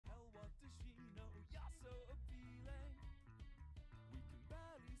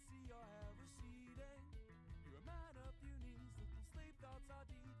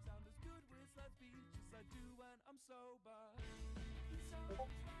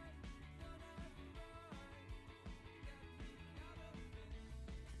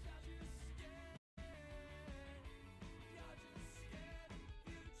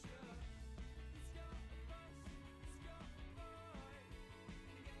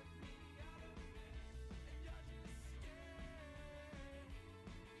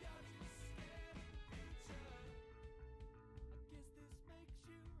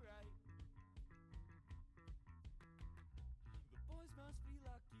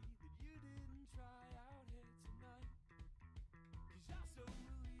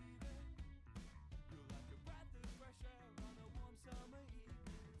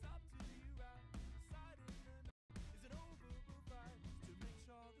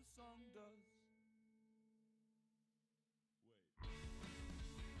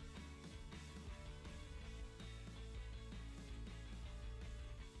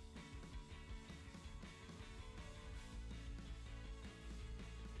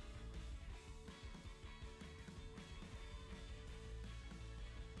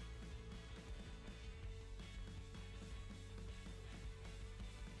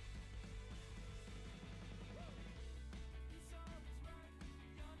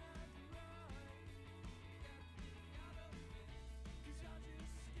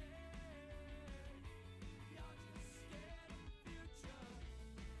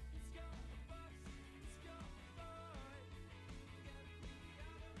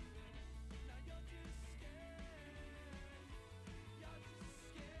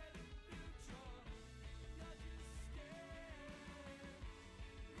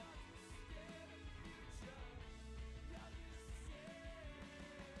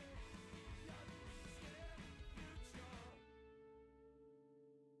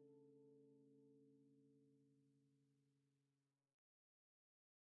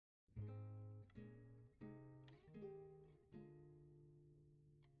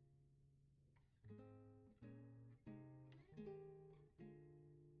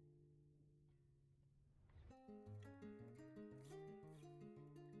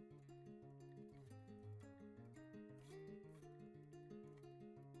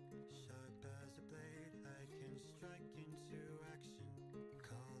Sharp as a blade, I can strike into action.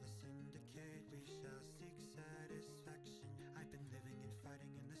 Call the syndicate, we shall seek satisfaction. I've been living and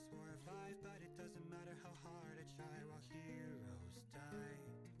fighting in this war of life, but it doesn't matter how hard I try while heroes die.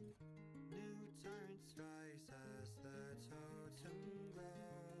 New tyrants rise as the totem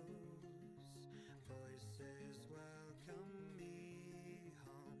glows. Voices welcome me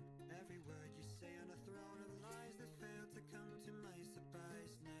home. Every word you say on a throne of lies that fail to come to my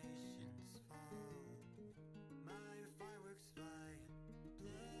surprise. Nations fall, my fireworks fly.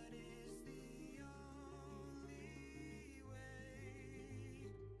 Blood is the only way.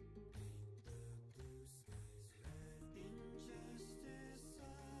 The blue skies red, injustice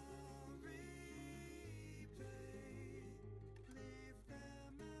I'll repay. Leave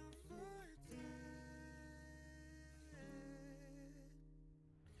them out for dead.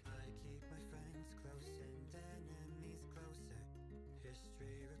 I keep my friends close and enemies closer.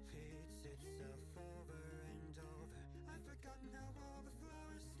 History repeats itself over and over. I've forgotten how all the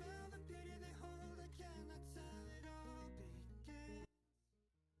flowers smell, the beauty they hold. I cannot tell it all begins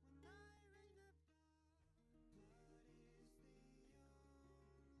when I ring the bell. Blood is the only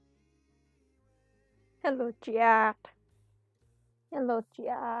way. Hello, chat. Hello,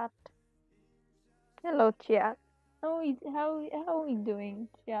 chat. Hello, chat. How are we doing,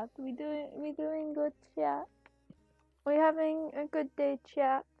 chat? We doing good, chat. We having a good day,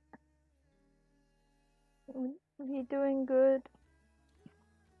 chat. We doing good.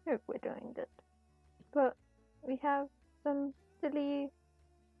 Hope we're doing good. But we have some silly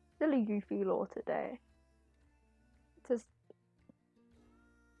goofy lore today. Just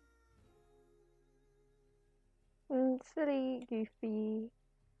silly goofy.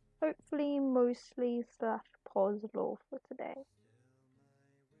 Hopefully, mostly slash pause lore for today.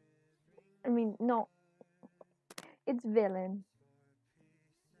 I mean, not. It's villain.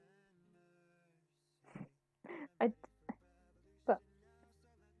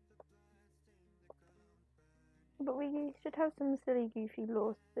 But we should have some silly goofy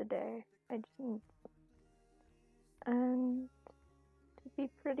laws today. I just need, and to be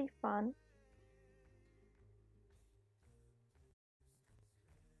pretty fun.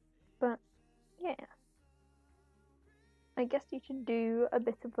 But yeah, I guess you should do a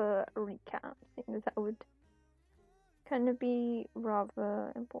bit of a recap, seeing as that would kind of be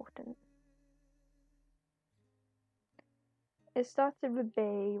rather important. It started with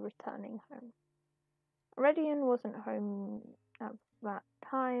Bay returning home. Redian wasn't home at that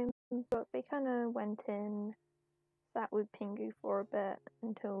time, but they kind of went in sat with Pingu for a bit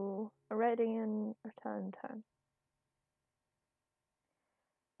until Aurelian returned home.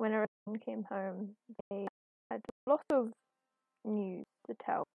 When Aurelian came home, they had a lot of news to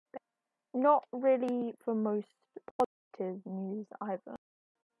tell. Not really the most positive news either.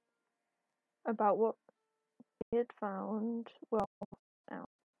 About what they had found, well, now.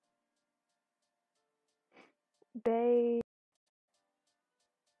 They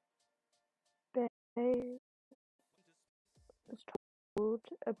was told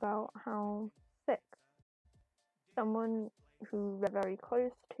about how sick someone who they're very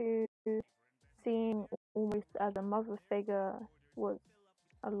close to, seen almost as a mother figure, was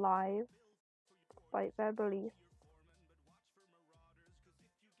alive, despite their beliefs,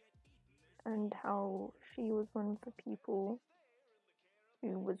 and how she was one of the people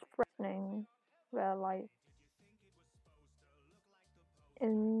who was threatening their life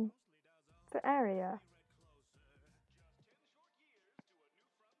in the area.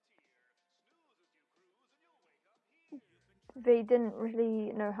 They didn't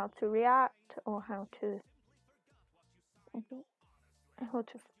really know how to react or how to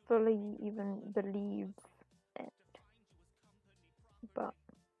fully even believe it. But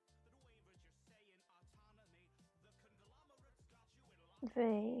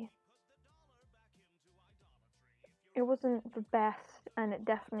it wasn't the best, and it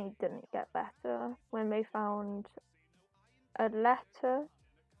definitely didn't get better when they found a letter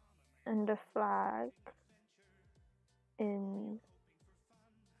and a flag in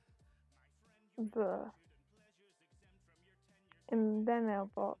their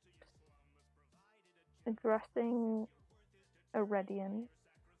mailbox addressing Aurelian,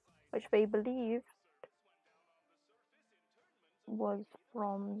 which they believed was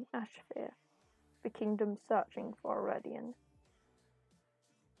from Ashfir, the kingdom searching for Aurelian.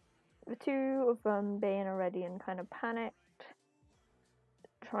 The two of them, Bay and Aurelian, kind of panicked,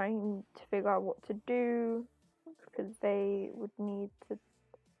 trying to figure out what to do, because they would need to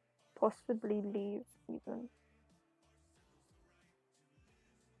possibly leave even.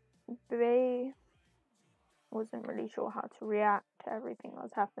 Bay wasn't really sure how to react to everything that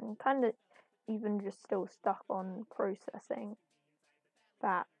was happening, kind of even just still stuck on processing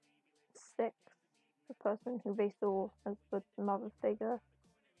that Six, the person who they saw as the mother figure,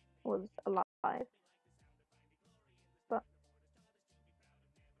 was alive. But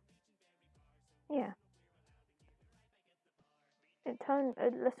yeah, it turned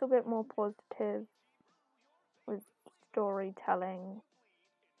a little bit more positive with storytelling.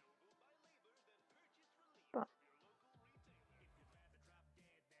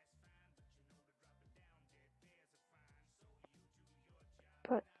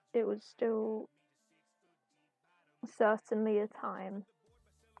 But it was still certainly a time.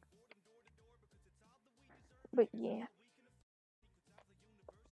 But yeah.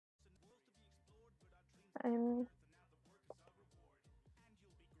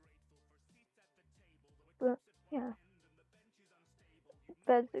 But yeah.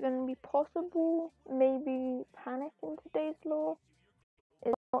 There's going to be possible, maybe, panic in today's law.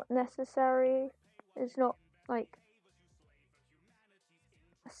 It's not necessary. It's not, like,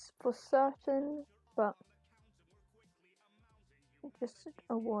 for certain, but just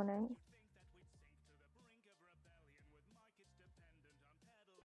a warning.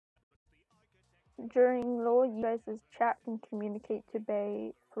 During law, you guys as chat can communicate to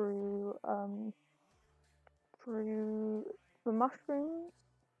Bay through the mushrooms,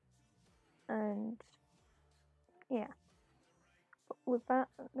 and yeah. But with that,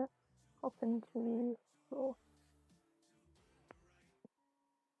 let's hop into law.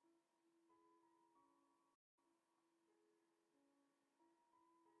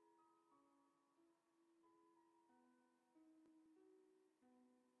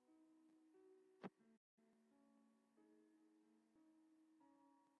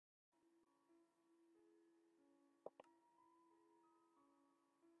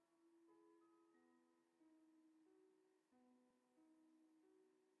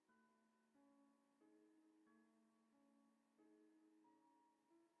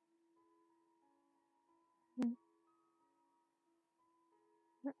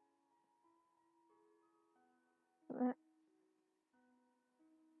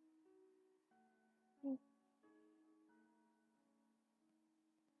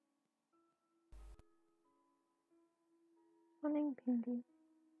 Morning, Pinky.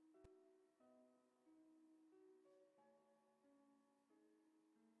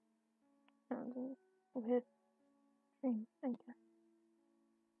 That was a weird dream. Thank you.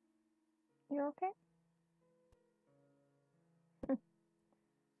 You okay?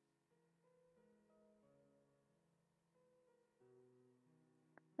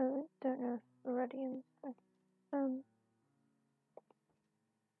 guardians.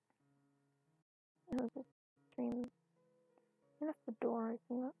 How's the stream? I left the door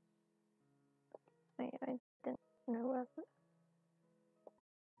open up. I didn't know where the...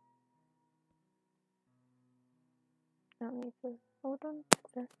 I need to hold on to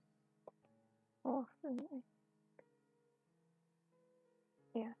this. Oh, didn't I?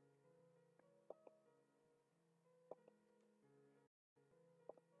 Yeah.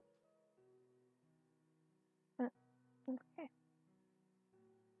 Okay.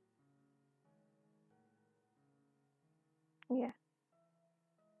 Yeah.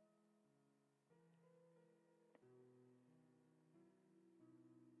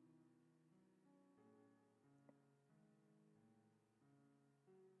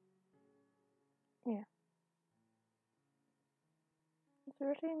 Yeah. It's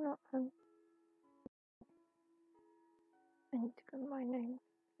really not I need to go my name.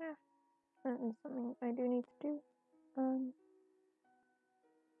 Yeah. That is something I do need to do.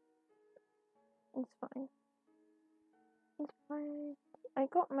 It's fine. It's fine. I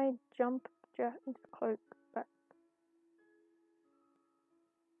got my jump cloak back.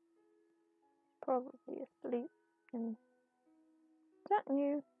 Probably asleep. And is that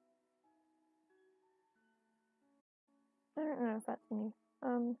new? I don't know if that's new.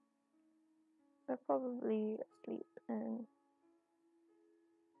 They're probably asleep and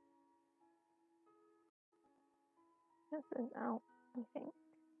this is out, I think.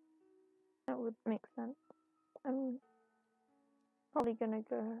 That would make sense. I'm probably gonna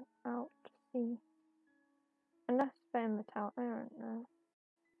go out to see. Unless they're metal, I don't know.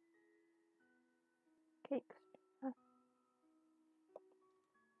 Cakes.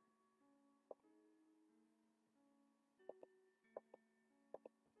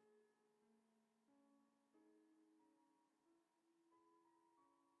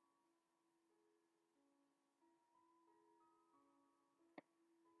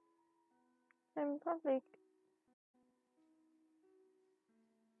 I'm probably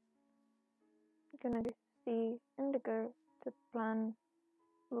gonna see indigo to plan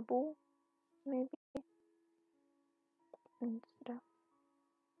the ball, maybe, and stuff.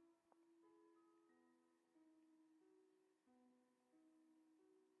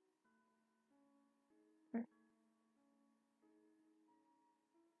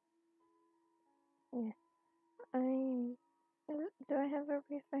 Yeah. Do I have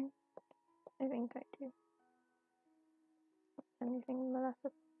everything? I think I do. Anything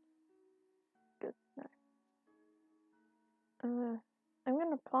Melissa? Good. No. I'm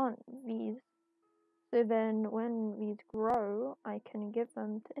gonna plant these, so then when these grow, I can give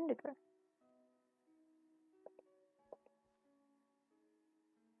them to indigo.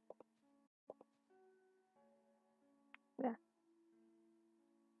 Yeah.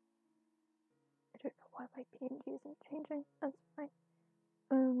 I don't know why my PNG isn't changing. That's fine.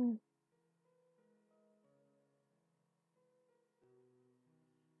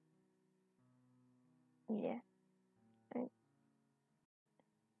 Yeah.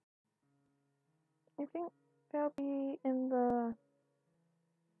 I think they'll be in the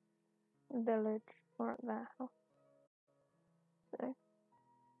village or at their house. So.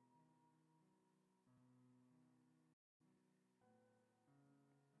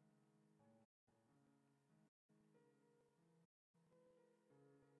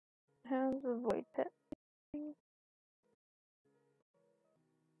 How's the void pit?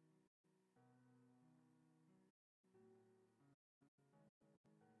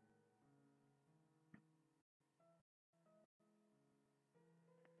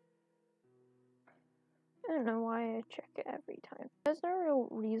 I don't know why I check it every time. There's no real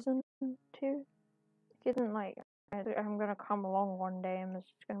reason to. It isn't like I'm gonna come along one day and there's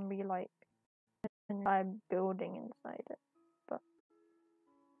just gonna be like an entire building inside it. But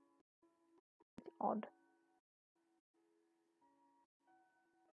it's odd.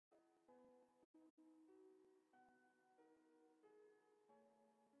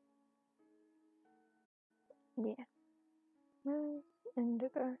 Yeah. Where's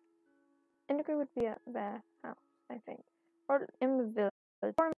Indigo? Indigo would be at their house, I think. Or in the village. Or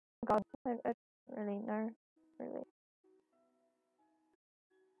in the garden. I don't really know. Really.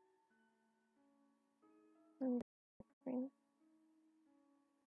 It's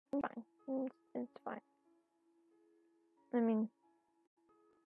fine. It's fine. I mean,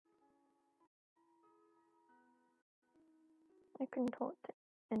 I can talk to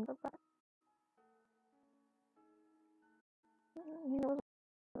Indigo back. He wasn't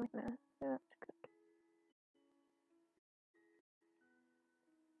like that, so that's good.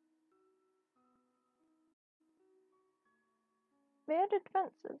 They added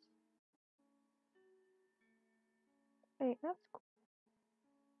fences. Wait, that's cool.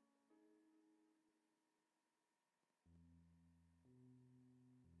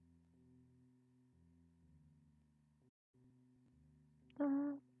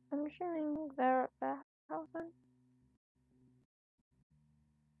 I'm assuming they're at their house then.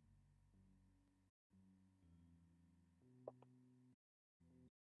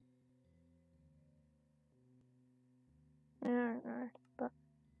 I don't know, but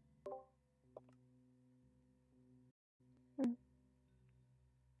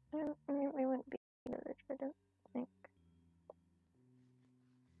we wouldn't be village, I don't think.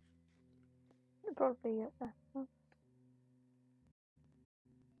 Probably at their house.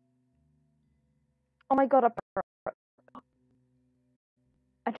 Oh my god, I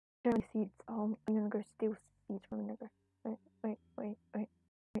don't have seeds. Oh, I'm gonna go steal seeds from a nigger. Wait.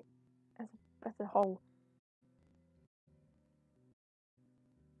 That's a hole.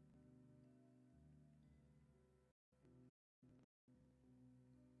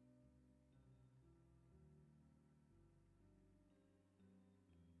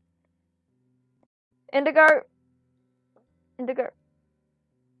 Indigo!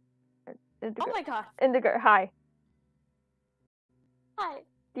 Oh my god. Indigo, hi. Hi.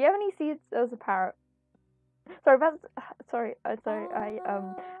 Do you have any seeds? There's a parrot. Sorry,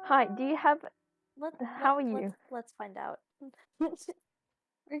 hi, do you have... How are you? Let's find out.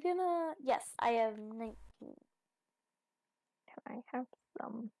 We're gonna... Yes, I have 19. Can I have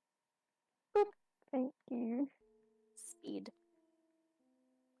some? Boop. Thank you. Speed.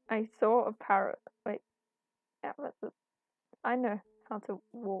 I saw a parrot. Wait. Yeah, I know how to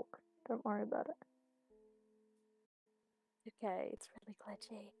walk. Don't worry about it. Okay, it's really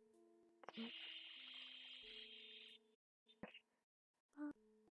glitchy.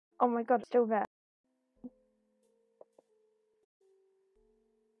 Oh my god, it's still there.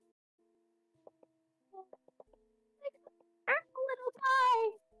 A little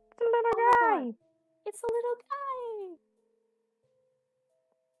guy! It's a little Oh my guy! god. It's a little guy!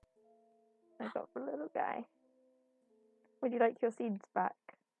 I got the little guy. Would you like your seeds back?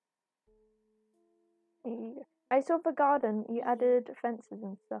 Here you go. I saw the garden. You added fences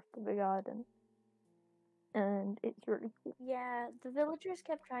and stuff to the garden. And it's really cool. Yeah, the villagers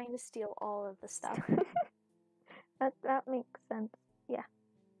kept trying to steal all of the stuff. that makes sense. Yeah.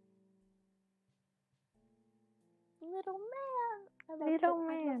 Little man! I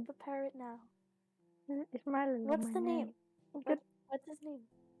love the parrot now. It's my little What's man. the name? Good. What's his name?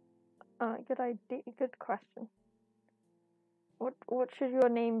 Good idea. Good question. What should your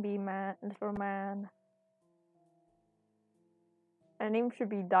name be, man? Little man. Our name should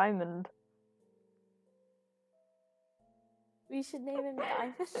be Diamond. We should name him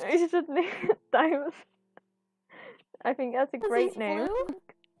Diamond. We should name it Diamond. I think that's a great name.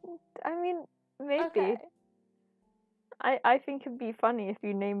 Blue? I mean, maybe. Okay. I think it'd be funny if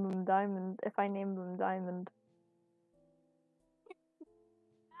you name him Diamond. If I name him Diamond.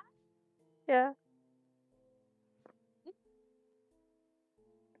 Yeah.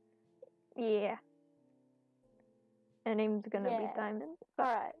 Yeah. Her name's gonna be Diamond.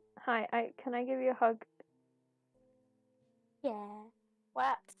 Alright. Hi, can I give you a hug? Yeah.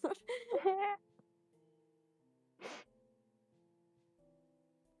 What?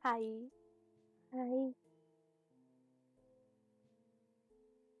 Hi. Hi.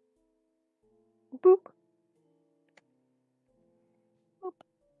 Boop. Boop.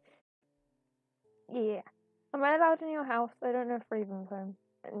 Yeah. Am I allowed in your house? I don't know if Raven's home.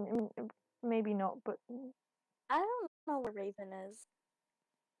 Maybe not, but... I don't know where Raven is.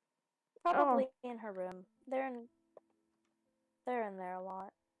 Probably in her room. They're in there a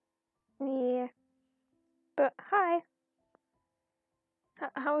lot. Yeah. But hi.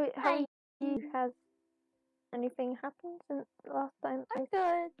 How are you? Has anything happened since the last time? I'm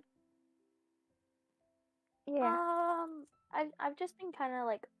good. Yeah. I've just been kind of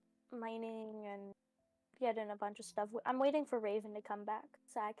like mining and getting a bunch of stuff. I'm waiting for Raven to come back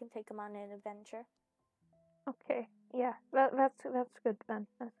so I can take him on an adventure. Okay. Yeah. That's good then.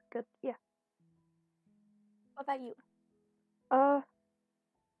 That's good. Yeah. What about you?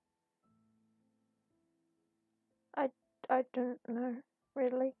 I don't know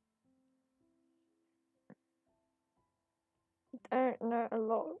really. I don't know a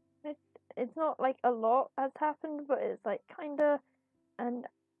lot. It's not like a lot has happened, but it's like kinda, and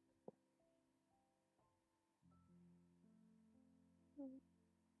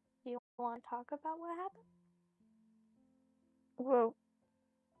Do you want to talk about what happened? well,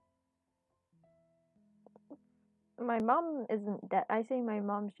 my mom isn't dead. I say my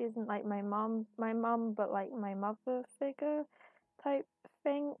mom. She isn't like my mom, but like my mother figure type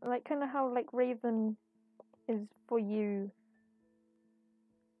thing. Like kind of how like Raven is for you.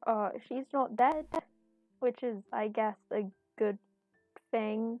 She's not dead, which is, I guess, a good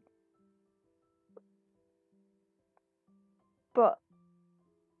thing. But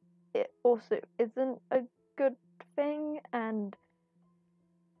it also isn't a good thing, and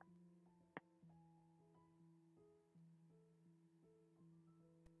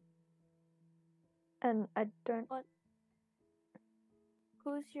I don't. What?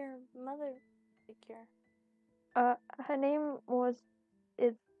 Who's your mother figure? Her name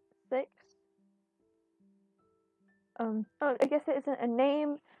is Six. Oh, I guess it isn't a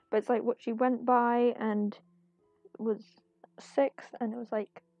name, but it's like what she went by, and was Six, and it was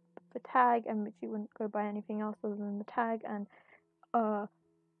like the tag, and she wouldn't go by anything else other than the tag, and I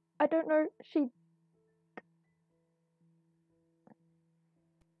don't know, she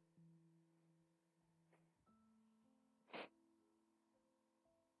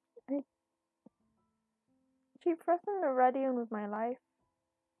threatened Iridian with my life,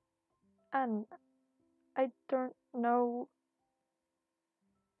 and I don't know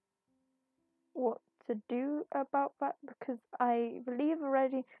what to do about that, because I believe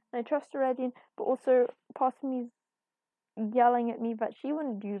Iridian and I trust Iridian, but also part of me is yelling at me that she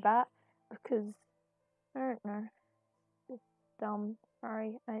wouldn't do that, because I don't know. It's dumb.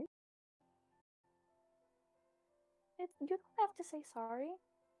 Sorry. You don't have to say sorry.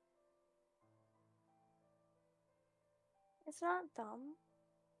 It's not dumb.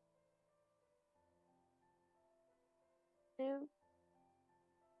 Do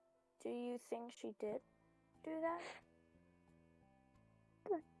you think she did do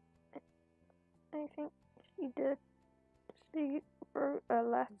that? I think she did. She wrote a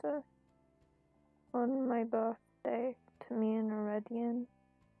letter on my birthday to me and Iridian,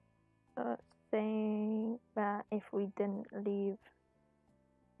 saying that if we didn't leave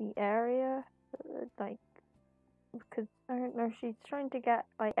the area, like, because I don't know, she's trying to get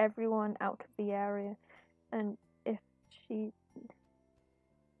like everyone out of the area, and if we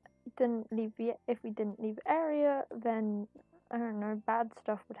didn't leave the area, then I don't know, bad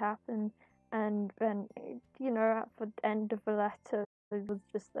stuff would happen, and then at the end of the letter there was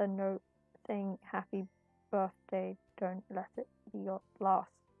just a note saying happy birthday, don't let it be your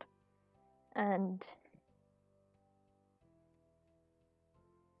last. And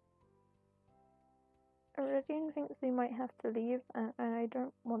Iridian thinks we might have to leave, and I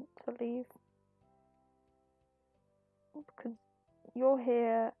don't want to leave, because you're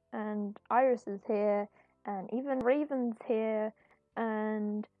here, and Iris is here, and even Raven's here,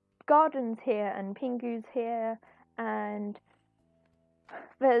 and Garden's here, and Pingu's here, and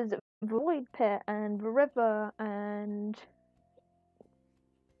there's the Void Pit, and the river, and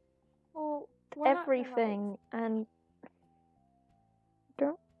everything, and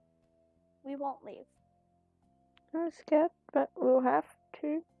we won't leave. I'm scared, but we'll have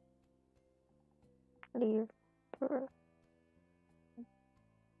to leave.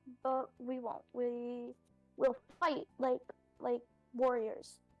 But we won't. We'll fight like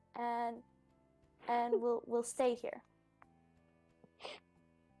warriors, and we'll stay here.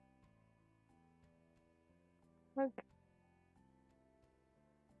 Okay.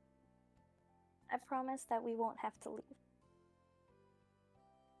 I promise that we won't have to leave.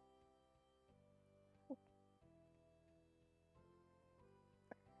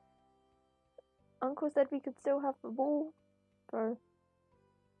 Uncle said we could still have the ball, so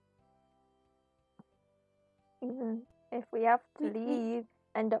even if we have to leave,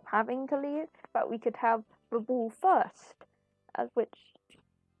 end up having to leave, but we could have the ball first, which...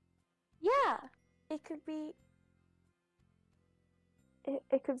 Yeah, it could be...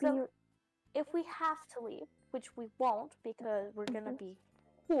 It could be... If we have to leave, which we won't, because we're gonna be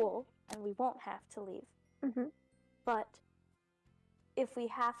cool, and we won't have to leave, but if we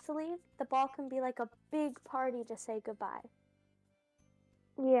have to leave, the ball can be like a big party to say goodbye.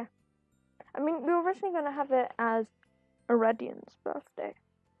 Yeah. I mean, we were originally going to have it as Iridian's birthday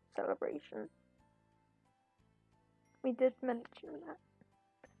celebration. We did mention that.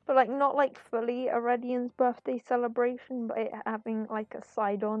 But, like, not, like, fully Iridian's birthday celebration, but it having, like, a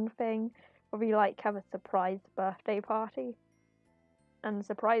side-on thing where we, like, have a surprise birthday party and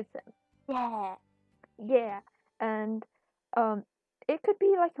surprise him. Yeah. Yeah. And, it could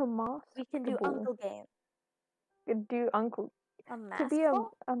be, like, a mask. We can do Uncle Game. We could do Uncle. A mask Could be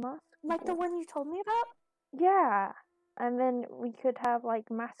a mask. Like the one you told me about? Yeah. And then we could have,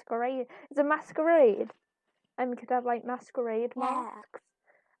 like, masquerade. It's a masquerade. And we could have, like, masquerade masks.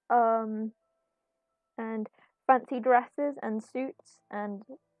 And fancy dresses and suits and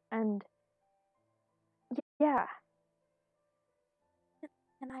yeah.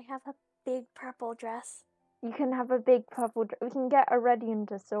 And I have a big purple dress. You can have a big purple dress. We can get a ready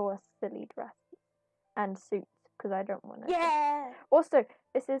into sew a silly dress and suits because I don't want to. Yeah. Also,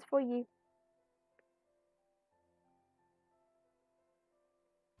 this is for you.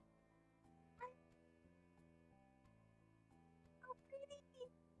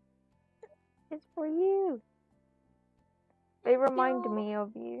 It's for you. They remind me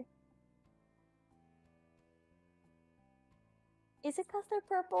of you. Is it because they're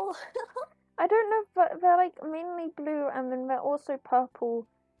purple? I don't know, but they're like mainly blue, and then they're also purple,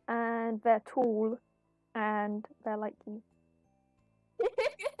 and they're tall, and they're like you.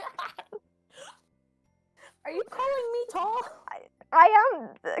 Are you calling me tall? I am.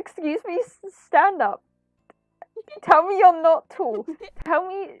 Excuse me. Stand up. Tell me you're not tall. Tell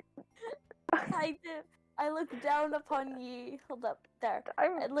me. I did. I looked down upon ye. Hold up, there.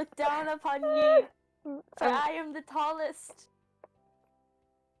 I'm. I looked down upon ye, for I am the tallest.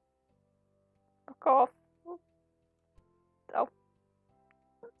 Fuck off. Oh.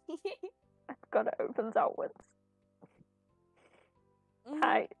 I've got it opens outwards.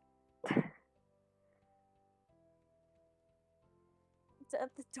 Hi. It's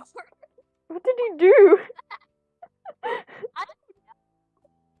at the door. What did you do? I don't know.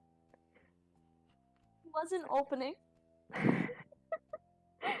 It wasn't opening.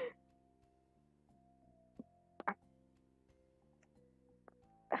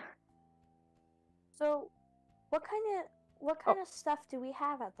 So, what kind of stuff do we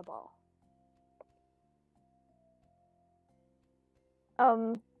have at the ball?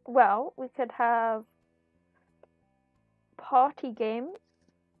 Well, we could have party games.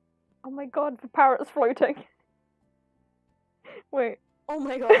 Oh my god, the parrot's floating. Wait. Oh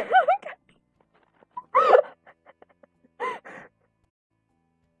my god.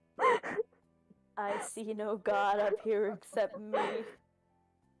 I see no god up here except me.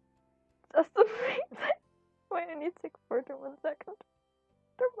 That's the main thing. Wait, I need to take a photo 1 second.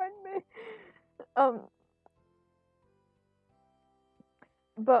 Don't mind me.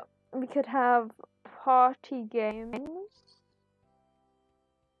 But we could have party games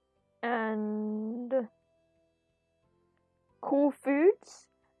and cool foods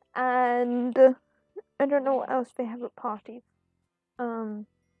and I don't know what else they have at parties.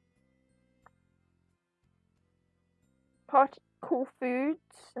 Cool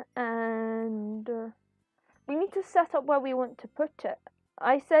foods and we need to set up where we want to put it.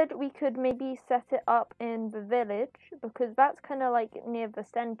 I said we could maybe set it up in the village because that's kind of like near the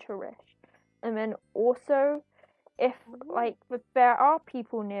centre-ish. And then also, if like there are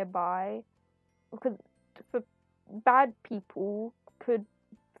people nearby, because the bad people could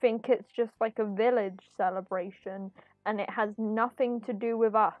think it's just like a village celebration and it has nothing to do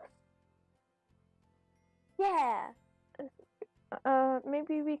with us. Yeah.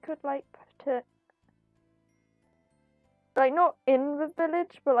 Maybe we could like put it like not in the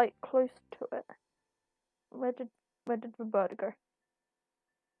village, but like close to it. Where did the bird go?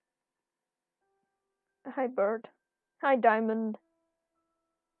 Hi, bird. Hi, diamond.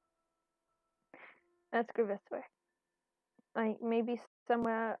 Let's go this way. Like maybe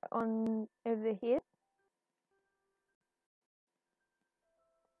somewhere on over here.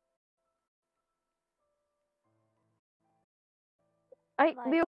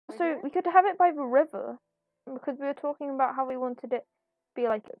 We could have it by the river because we were talking about how we wanted it to be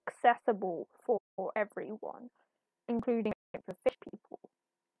like accessible for everyone, including like, the fish people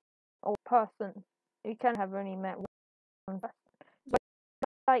or person. You can have only met one person, but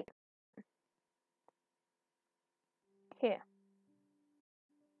like here.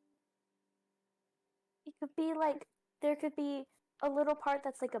 It could be like there could be a little part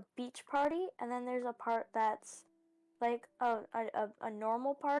that's like a beach party, and then there's a part that's like a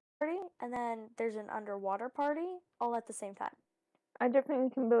normal party, and then there's an underwater party, all at the same time. I don't think we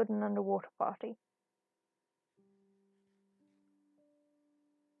can build an underwater party.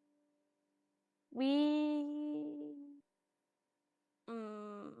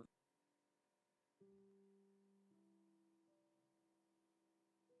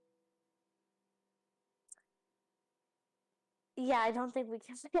 Yeah, I don't think we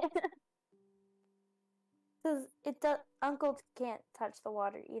can. Because Uncle can't touch the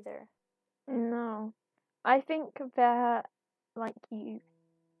water either. No, I think they're like you.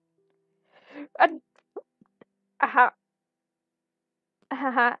 I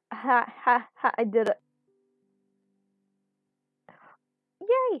did it.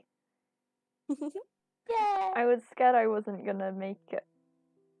 Yay! Yay! I was scared I wasn't gonna make it.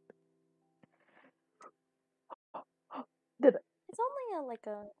 Did it? It's only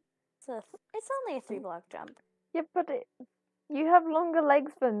it's only a 3-block jump. Yeah, but you have longer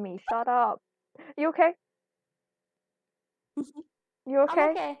legs than me. Shut up. You okay? You okay? I'm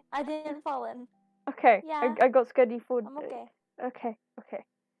okay. I didn't fall in. Okay. Yeah. I got scared you fall. I'm okay. Okay.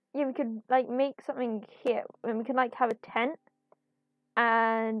 Yeah, we could like make something here, and we can like have a tent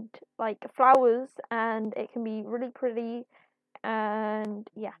and like flowers, and it can be really pretty, and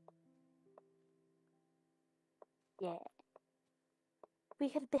yeah. Yeah. We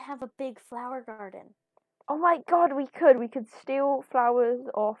could have a big flower garden. Oh my god, we could. We could steal flowers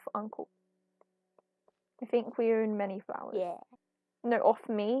off Uncle. I think we own many flowers. Yeah. No, off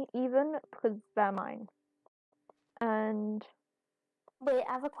me even, because they're mine. And wait,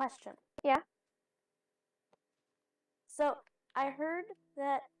 I have a question. Yeah. So I heard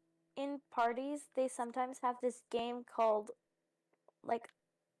that in parties they sometimes have this game called like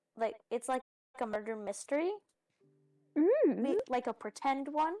it's like a murder mystery. Ooh. Like a pretend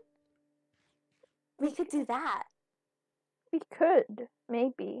one. We could do that. We could,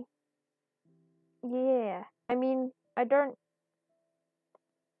 maybe. Yeah. I mean, I don't.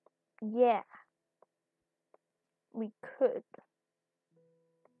 Yeah. We could.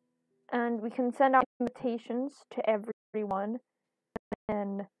 And we can send out invitations to everyone,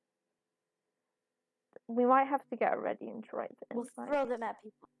 and we might have to get ready and write the We'll invite. throw them at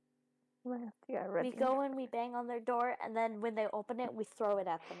people. We might have to get ready. We go and we bang on their door, and then when they open it, we throw it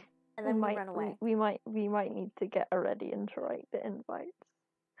at them, and then we run away. We might need to get ready and write the invites,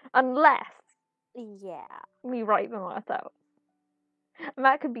 unless we write them ourselves. And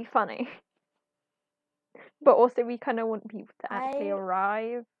that could be funny. But also, we kind of want people to actually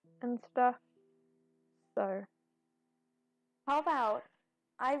arrive and stuff. So, how about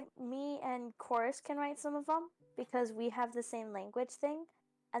me and Chorus can write some of them because we have the same language thing,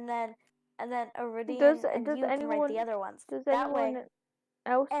 and then Iridian and you can write the other ones. Does that anyone way,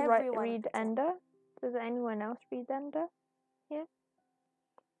 else read Ender? Does anyone else read Ender? Yeah.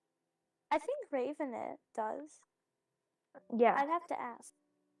 I think Raven it does. Yeah. I'd have to ask.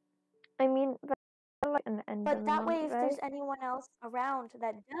 I mean, like an Ender. But that way, if there's anyone else around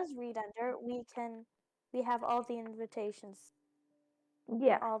that does read Ender, we have all the invitations.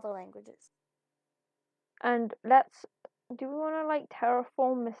 Yeah. In all the languages. And do we want to like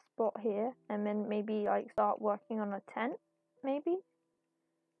terraform this spot here and then maybe like start working on a tent? Maybe?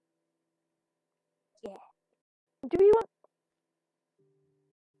 Yeah. Do we want...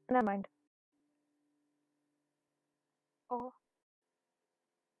 Never mind. Oh.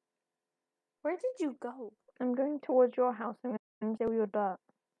 Where did you go? I'm going towards your house. I'm going to steal your dirt.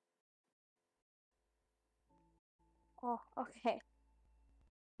 Oh, okay.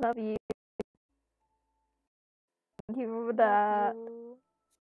 Love you. Thank you for that.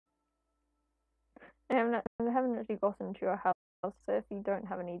 I haven't actually gotten to your house, so if you don't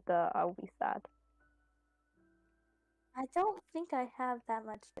have any dirt, I'll be sad. I don't think I have that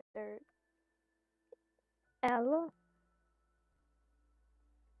much dirt. Ella?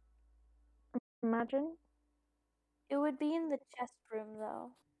 Imagine? It would be in the chest room,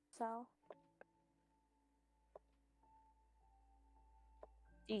 though, so...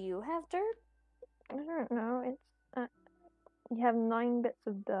 Do you have dirt? I don't know. It's you have 9 bits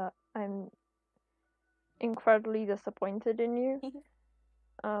of dirt. I'm incredibly disappointed in you.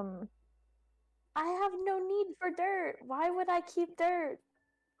 I have no need for dirt. Why would I keep dirt?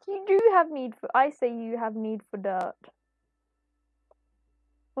 You do have need for... I say you have need for dirt.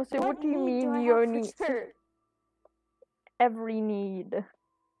 Also, what do you mean you only... dirt? Every need.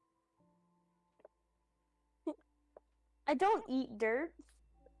 I don't eat dirt.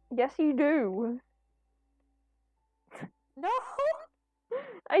 Yes, you do. No!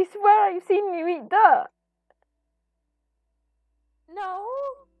 I swear I've seen you eat dirt. No!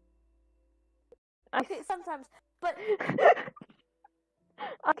 Okay, sometimes, but...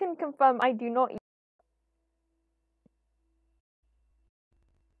 I can confirm I do not eat.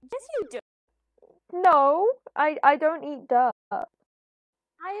 Yes, you do. No, I don't eat dirt.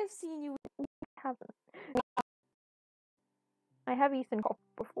 I have seen you. Haven't. I have eaten copper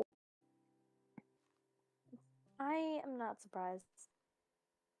before. I am not surprised.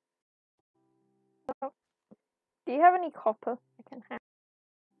 Do you have any copper I can have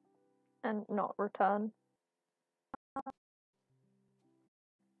and not return?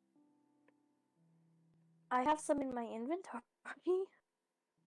 I have some in my inventory.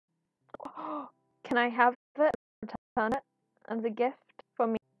 Can I have it and return it as a gift for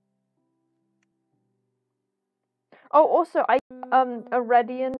me? Oh, also,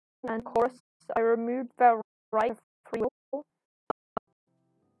 Iridian and Chorus, I removed their right for you.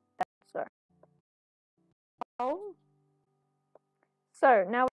 So. Oh. So,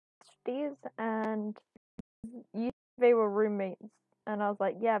 now we're besties, and they were roommates, and I was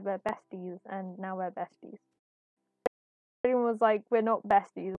like, yeah, they're besties, and now we're besties. everyone was like, we're not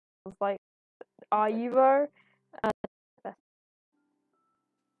besties. I was like, are you though?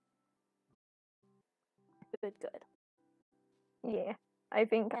 Good. Yeah, I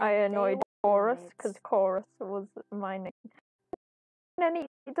think And I they annoyed were Chorus roommates. because Chorus was my name. And then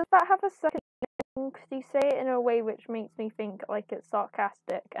does that have a second meaning? Because you say it in a way which makes me think like it's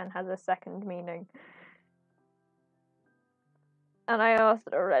sarcastic and has a second meaning. And I asked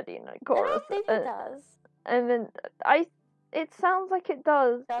already in Chorus. I don't think it does. And then it sounds like it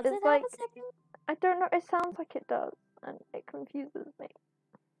does. Does it's it like, have a second? I don't know. It sounds like it does, and it confuses me.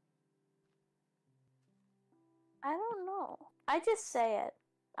 I don't know. I just say it.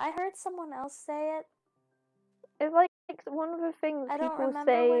 I heard someone else say it. It's like one of the things people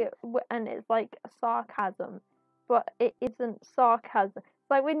say, and it's like sarcasm, but it isn't sarcasm. It's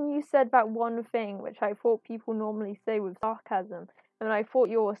like when you said that one thing, which I thought people normally say with sarcasm, and I thought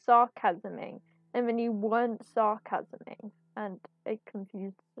you were sarcasming, and then you weren't sarcasming, and it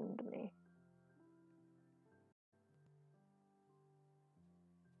confused me.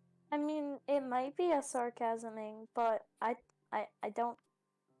 I mean, it might be a sarcasming, but I don't.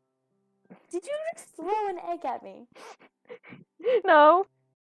 Did you just throw an egg at me? No.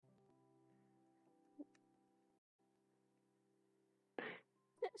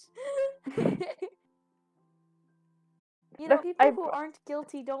 You know, Look, people who aren't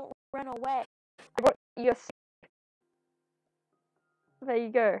guilty don't run away. I brought you there you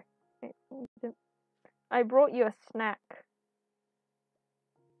go. I brought you a snack.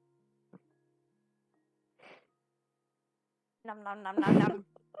 Nom nom nom nom nom.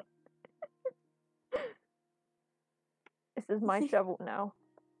 This is my shovel now,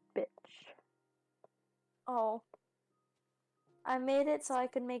 bitch. Oh. I made it so I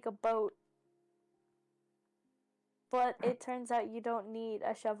could make a boat. But it turns out you don't need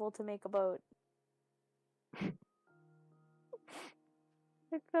a shovel to make a boat.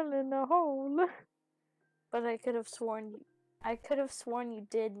 I fell in a hole. But I could have sworn you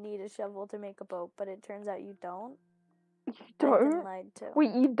did need a shovel to make a boat, but it turns out you don't. You don't? I've been lied to.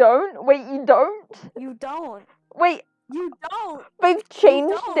 Wait, you don't? Wait, you don't? You don't. Wait. You don't. They've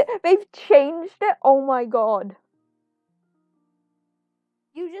changed it. They've changed it. Oh my god.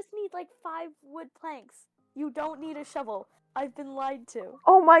 You just need like 5 wood planks. You don't need a shovel. I've been lied to.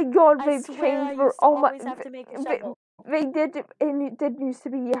 Oh my god, they've I swear changed. I used to always have to make a shovel. They did, and it did used to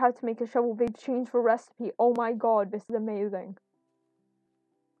be you had to make a shovel. They've changed the recipe. Oh my god, this is amazing.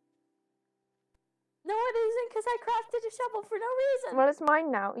 No, it isn't, because I crafted a shovel for no reason. Well, it's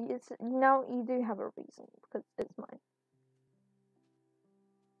mine now. Now you do have a reason because it's mine.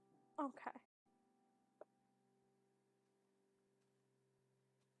 Okay.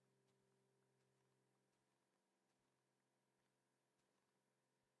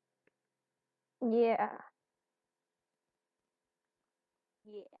 Yeah.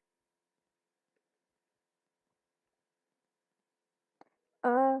 Yeah.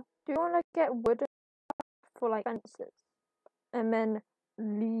 Do you want to get wood for like fences, and then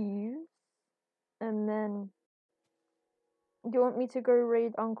leaves, and then do you want me to go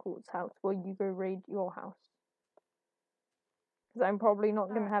raid Uncle's house or you go raid your house? Because I'm probably not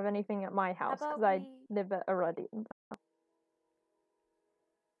gonna have anything at my house because I live it already.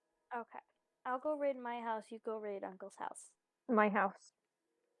 Okay. I'll go raid my house, you go raid Uncle's house. My house.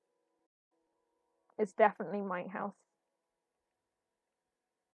 It's definitely my house.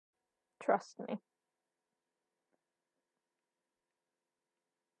 Trust me.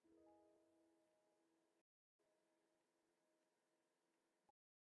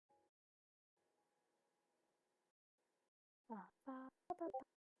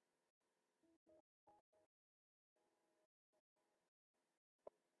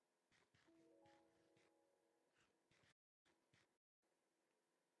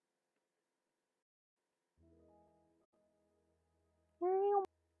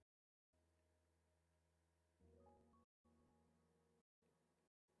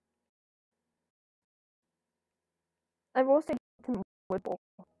 I've also eaten wood ball.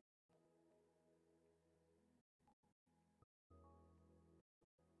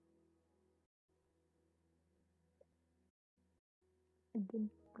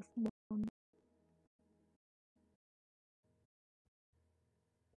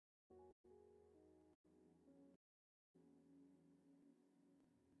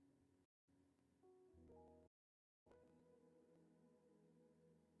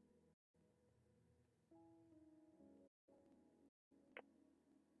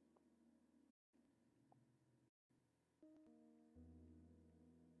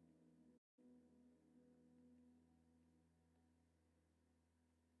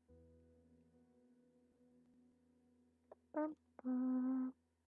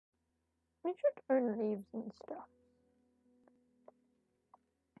 We should own leaves and stuff.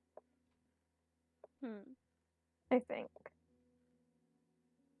 I think.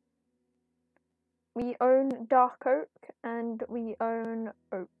 We own dark oak and we own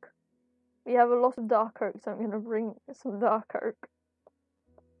oak. We have a lot of dark oak, so I'm gonna bring some dark oak.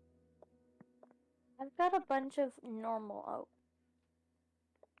 I've got a bunch of normal oak.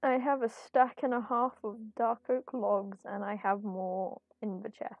 I have a stack and a half of dark oak logs, and I have more in the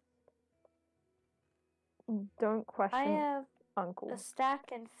chest. Don't question I have Uncle. a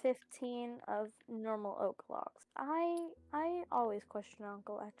stack and 15 of normal oak logs. I always question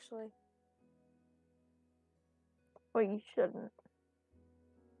Uncle, actually. Well, you shouldn't.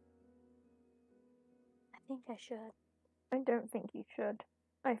 I think I should. I don't think you should.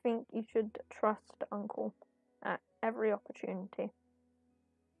 I think you should trust Uncle at every opportunity.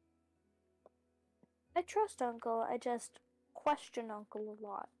 I trust Uncle, I just question Uncle a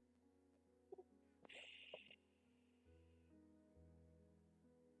lot.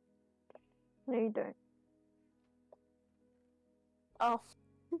 No, you don't. Oh.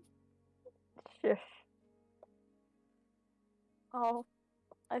 Shush. Oh.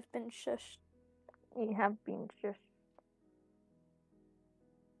 I've been shushed. You have been shushed.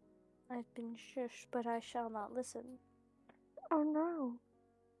 I've been shushed, but I shall not listen. Oh no.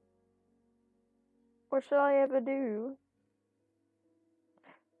 What shall I ever do?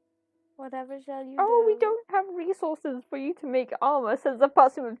 Whatever shall you do? Oh, we don't have resources for you to make armor, says the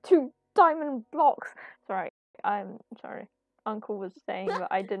person with 2 diamond blocks. Sorry, I'm sorry. Uncle was saying that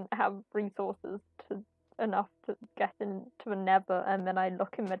I didn't have resources enough to get into the nether, and then I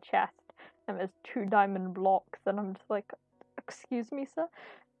look in the chest and there's 2 diamond blocks, and I'm just like, excuse me, sir?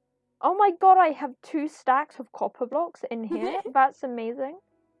 Oh my god, I have 2 stacks of copper blocks in here. That's amazing.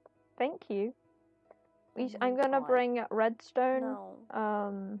 Thank you. I'm gonna bring redstone.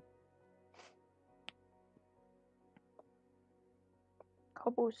 No.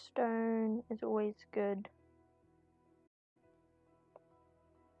 Cobblestone is always good.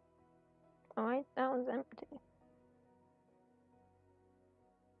 Alright, that one's empty.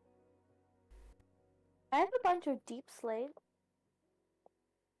 I have a bunch of deep slate.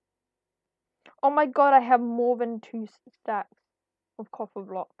 Oh my god, I have more than 2 stacks of copper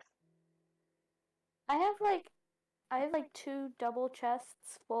blocks. I have like 2 double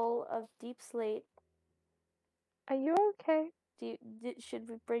chests full of deep slate. Are you okay? Should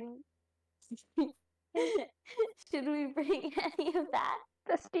we bring should we bring any of that?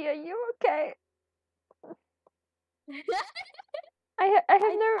 Dusty, are you okay? I have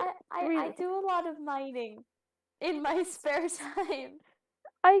no I do a lot of mining in my spare time.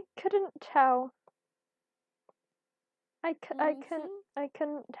 I couldn't tell. I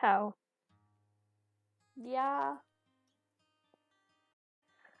couldn't tell. Yeah.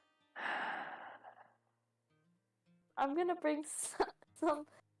 I'm gonna bring some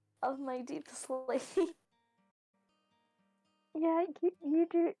of my deep slate. Yeah, you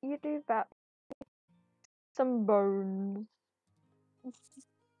do that. Some bones.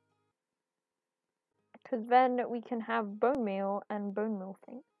 Because then we can have bone meal and bone meal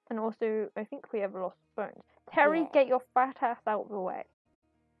things. And also, I think we have lost bones. Terry, Yeah. get your fat ass out of the way.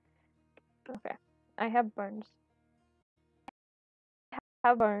 Okay, I have bones. I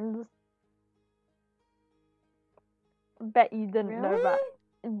have bones. Bet you didn't know that.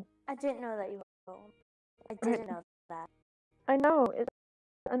 I didn't know that you had bone. I didn't know that. I know, it's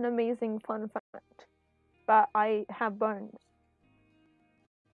an amazing fun fact. But I have bones.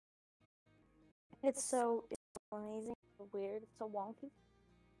 It's so amazing, so weird, it's so wonky.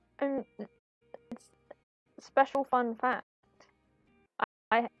 And it's a special fun fact.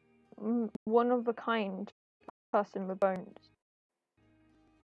 I one of a kind person with bones.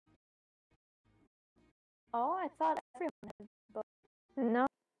 Oh, I thought everyone had bones. No.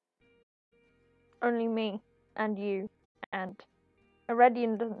 Only me and you and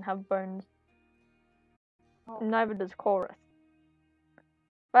Iredian doesn't have bones. Oh. Neither does Chorus.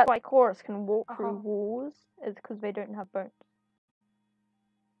 That's why Chorus can walk through walls, is because they don't have bones.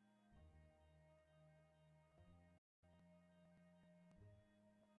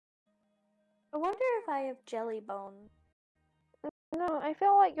 I wonder if I have jelly bones. No, I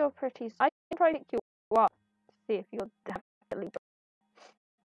feel like you're pretty. I can try to pick you up to see if you're definitely.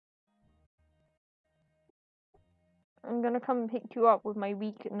 I'm gonna come pick you up with my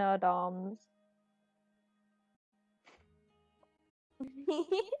weak nerd arms.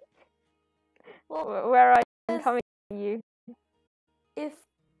 Well, where I'm coming to you. If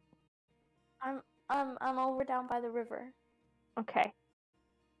I'm over down by the river. Okay.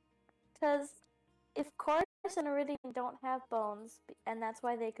 Cause if quartz and iridium don't have bones, and that's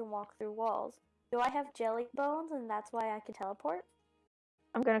why they can walk through walls, do I have jelly bones, and that's why I can teleport?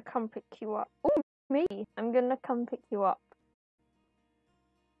 I'm gonna come pick you up. Oh, maybe. I'm gonna come pick you up.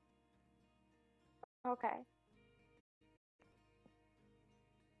 Okay.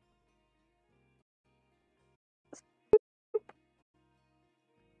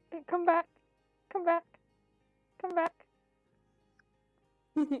 Come back. Come back. Come back.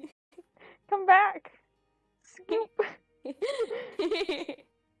 Come back. Scoop.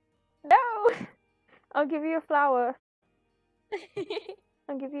 No. I'll give you a flower.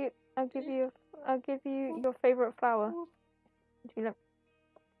 I'll give you your favorite flower. Do you like...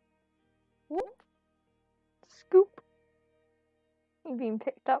 Scoop. You've been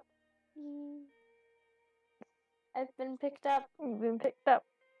picked up. I've been picked up. You've been picked up.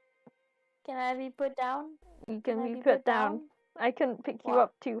 Can I be put down? You can be put down. I couldn't pick you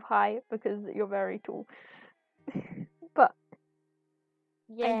up too high because you're very tall. But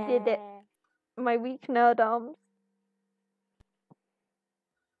I did it. My weak nerd arms.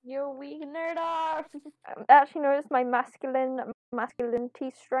 Your weak nerd arms. Actually, no, it's my masculinity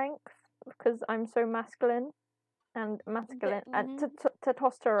strength because I'm so masculine and masculine and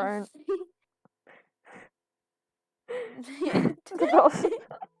testosterone.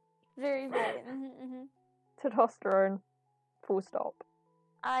 Very, very. Testosterone. Full stop.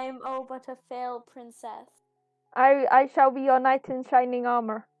 I'm but a failed princess. I shall be your knight in shining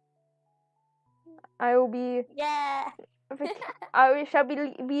armor. I will be. Yeah. I shall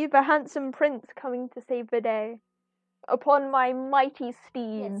be the handsome prince coming to save the day upon my mighty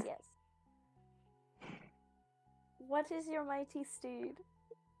steed. Yes. What is your mighty steed?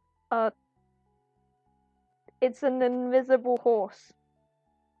 It's an invisible horse.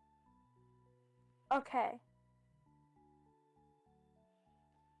 Okay.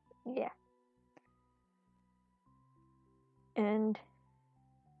 Yeah. And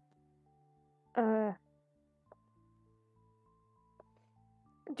do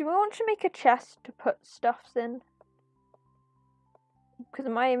we want to make a chest to put stuffs in? Because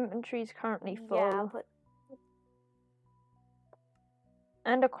my inventory is currently full. Yeah, but...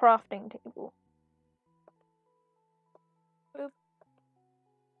 And a crafting table. Oop.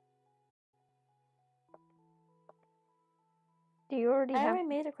 Do you already have... I already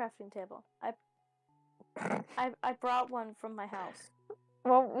made a crafting table. I brought one from my house.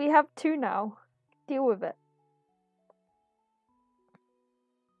 Well, we have 2 now. Deal with it.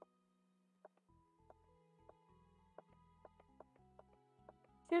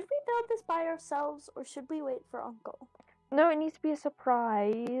 Should we build this by ourselves, or should we wait for Uncle? No, it needs to be a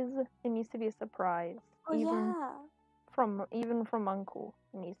surprise. It needs to be a surprise. Oh, yeah. Even from Uncle,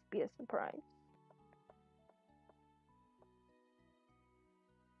 it needs to be a surprise.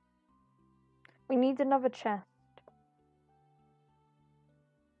 We need another chest.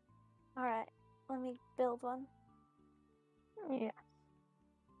 Alright, let me build one. Yeah.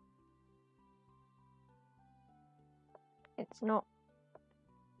 It's not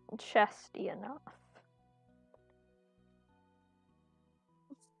chesty enough.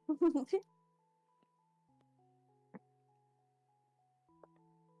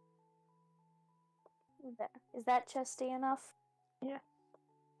 There. Is that chesty enough? Yeah.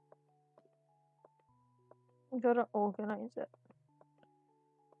 You gotta organize it.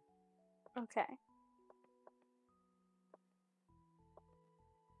 Okay.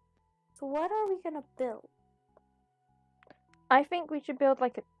 So what are we gonna build? I think we should build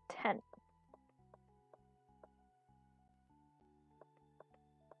like a tent.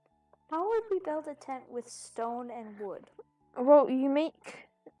 How would we build a tent with stone and wood? Well, you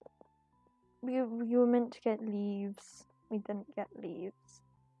were meant to get leaves. We didn't get leaves.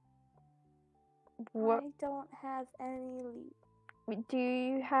 What? I don't have any leaves. Do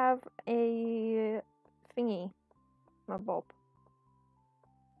you have a thingy, my bob?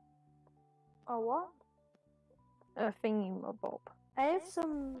 A what? A thingy, my bob. I have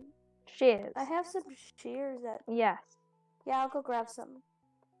some shears. I have some shears that... Yes. Yeah, I'll go grab some.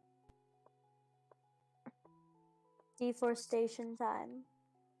 Deforestation time.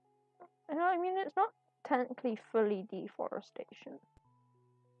 No, I mean, it's not technically fully deforestation.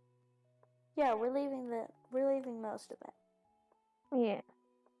 Yeah, we're leaving most of it. Yeah.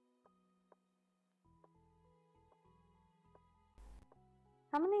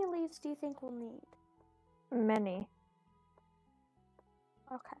 How many leaves do you think we'll need? Many.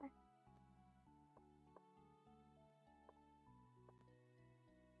 Okay.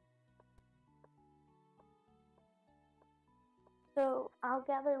 So, I'll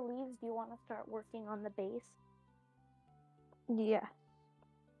gather leaves. Do you want to start working on the base? Yeah.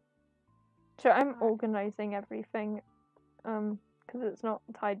 So I'm organizing everything, because it's not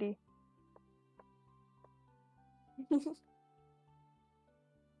tidy.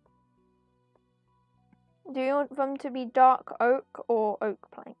 Do you want them to be dark oak or oak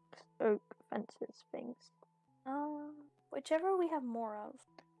planks? Oak fences, things. Whichever we have more of.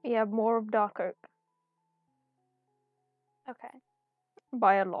 We have more of dark oak. Okay.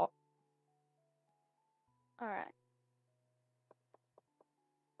 By a lot. Alright.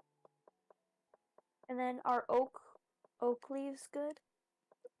 And then are oak leaves good?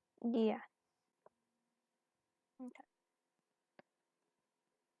 Yeah. Okay.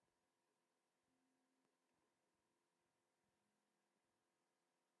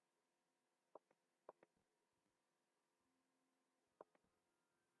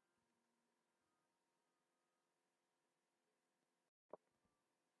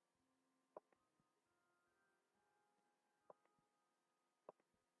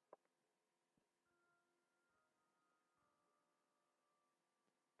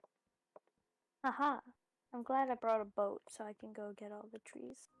 Haha. I'm glad I brought a boat so I can go get all the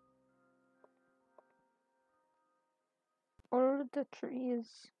trees. All of the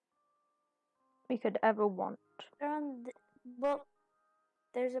trees we could ever want. They're on well,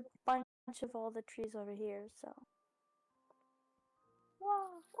 there's a bunch of all the trees over here, so.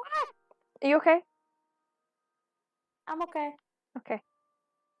 Whoa. What? Are you okay? I'm okay. Okay.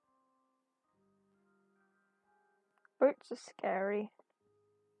 Boats are scary.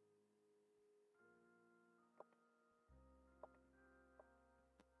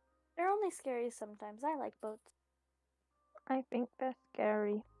 They're only scary sometimes. I like boats. I think they're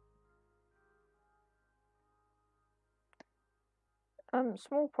scary.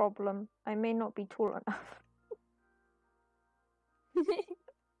 Small problem. I may not be tall enough.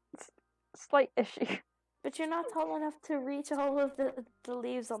 Slight issue. But you're not tall enough to reach all of the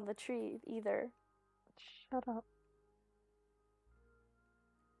leaves on the tree either. Shut up.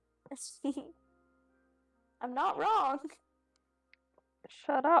 I'm not wrong.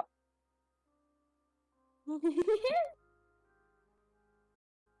 Shut up.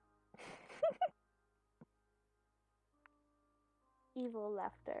 Evil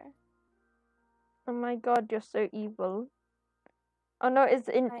laughter. Oh my god, you're so evil. Oh no, is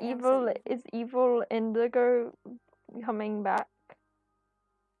evil indigo coming back?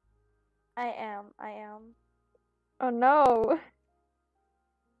 I am. Oh no.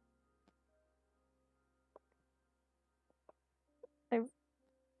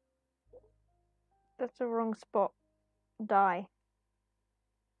 That's the wrong spot. Die.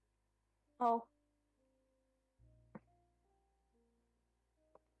 Oh.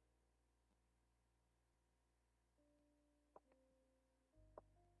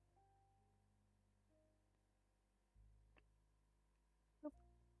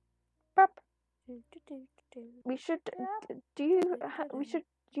 Pop. We should. Do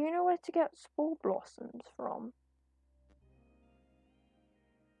you know where to get spore blossoms from?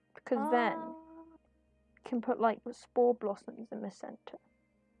 Because then you can put like the spore blossoms in the center.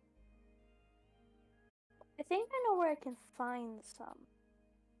 I think I know where I can find some,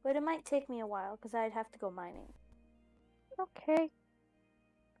 but it might take me a while because I'd have to go mining. Okay.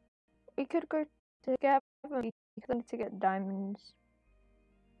 We could go together. We could to get diamonds.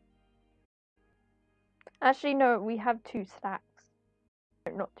 Actually, no. We have 2 stacks.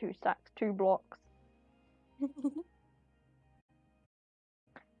 No, not 2 stacks. 2 blocks.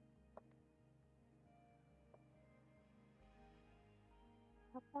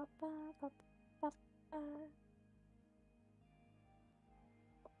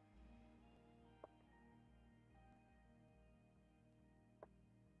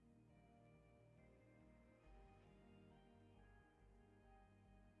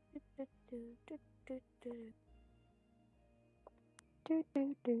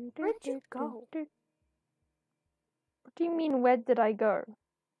 Where'd you go? What do you mean, where did I go?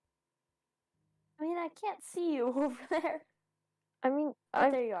 I mean, I can't see you over there. I mean,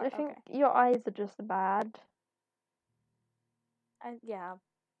 there you are. I think Okay. your eyes are just bad. Yeah.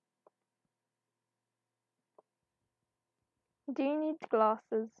 Do you need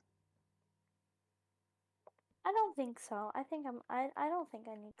glasses? I don't think so. I don't think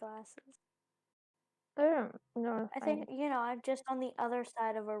I need glasses. I don't know. I think, I'm just on the other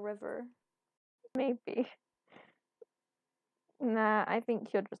side of a river. Maybe. Nah, I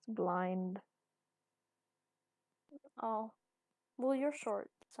think you're just blind. Oh. Well, you're short,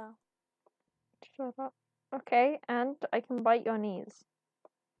 so. Shut up. Okay, and I can bite your knees.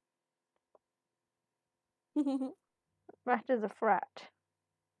 That is a threat.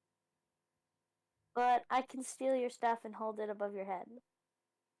 But I can steal your stuff and hold it above your head.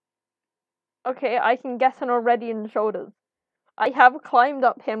 Okay, I can get an Aurelian shoulders. I have climbed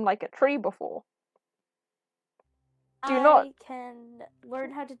up him like a tree before. I can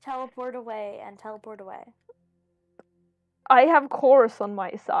learn how to teleport away and teleport away. I have Chorus on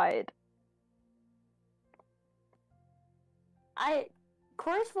my side.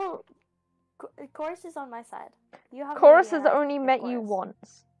 Chorus is on my side. You have Chorus has only met you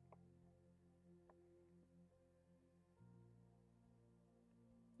once.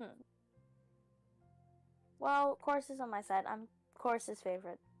 Well, Chorus is on my side. I'm Chorus's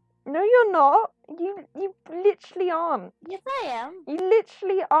favorite. No, you're not. You literally aren't. Yes, I am. You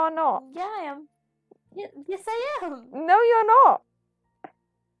literally are not. Yeah, I am. Yes, I am. No, you're not.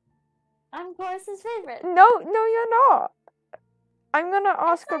 I'm Chorus's favorite. No, you're not. I'm gonna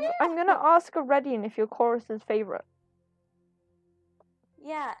ask a Redian if you're Chorus's favorite.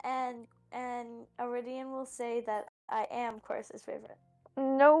 Yeah, and Iridian will say that I am Chorus's favorite.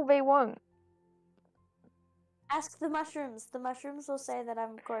 No, they won't. Ask the mushrooms. The mushrooms will say that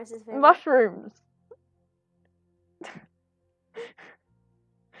I'm Chorus's favorite. Mushrooms.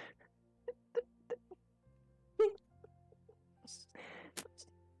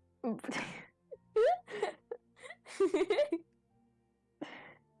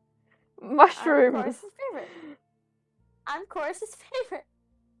 Mushrooms. I'm Chorus's favorite. I'm Chorus's favorite.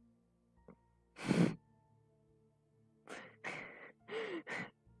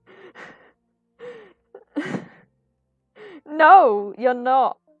 No, you're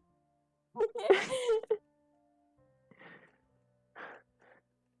not.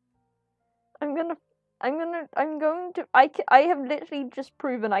 I have literally just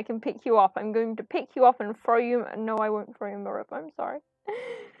proven I can pick you up. I'm going to pick you up and throw you. No, I won't throw you in the river. I'm sorry.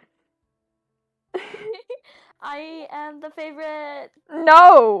 I am the favorite.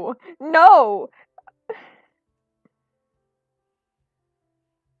 No. No.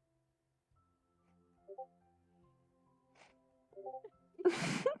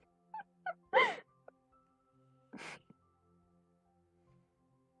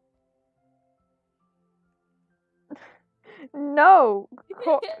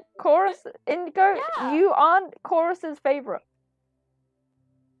 Chorus, Indigo, Yeah. you aren't Chorus's favorite.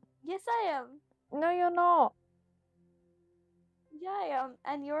 Yes, I am. No, you're not. Yeah, I am.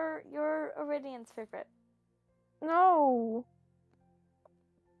 And you're Iridian's favorite. No.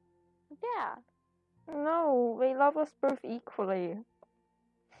 Yeah. No, they love us both equally.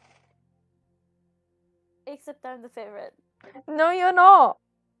 Except I'm the favorite. No, you're not.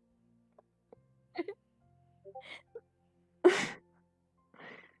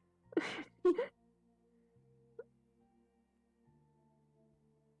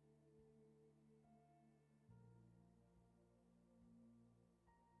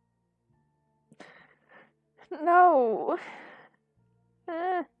 No.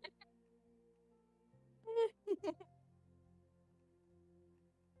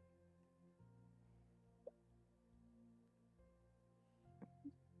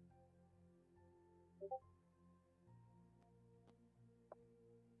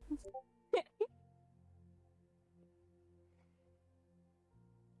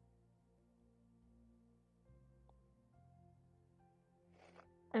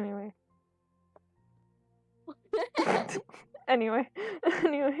 Anyway. Anyway.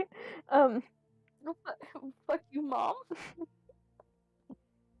 Fuck you, Mom.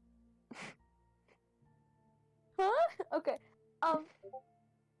 Huh? Okay.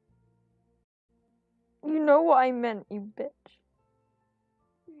 You know what I meant, you bitch.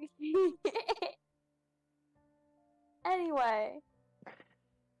 Anyway.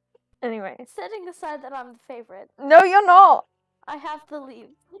 Setting aside that I'm the favorite. No, you're not. I have to leave.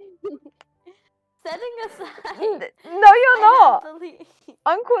 Setting aside. No, you're not. I have to leave.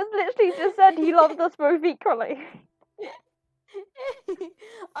 Uncle literally just said he loves us both equally.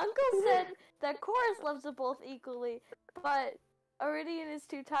 Uncle said that Chorus loves us both equally, but Iridian is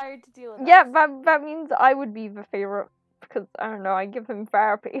too tired to deal with Yeah, us. that means I would be the favorite because I don't know. I give him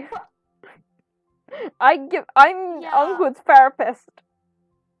therapy. I'm Uncle's therapist.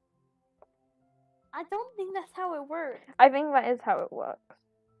 I don't think that's how it works. I think that is how it works.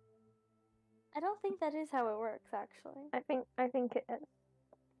 I don't think that is how it works, actually. I think it is.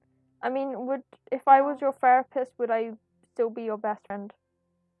 I mean, if I was your therapist, would I still be your best friend?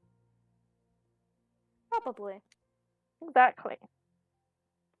 Probably. Exactly.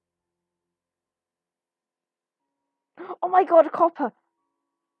 Oh my god, a copper!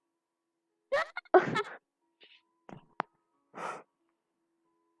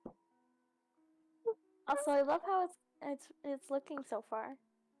 Also, I love how it's looking so far.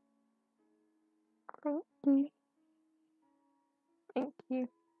 Thank you. Thank you.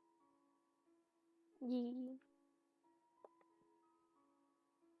 Yee.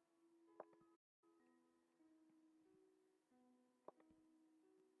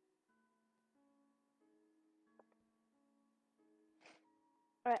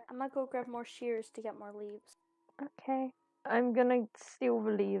 Alright, I'm gonna go grab more shears to get more leaves. Okay. I'm gonna steal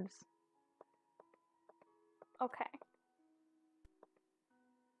the leaves. Okay.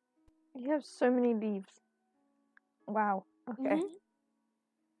 You have so many leaves. Wow. Okay.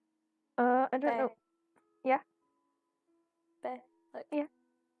 I don't know. Yeah. Look. Yeah.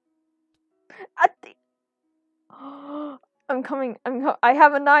 I'm coming. I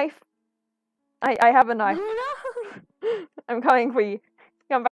have a knife. I have a knife. No. I'm coming for you.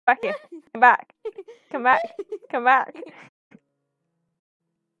 Come back here. Come back. Come back. Come back.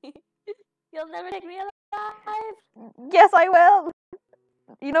 You'll never take me alive. Yes, I will.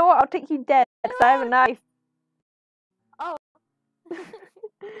 You know what? I'll take you dead because I have a knife. Oh.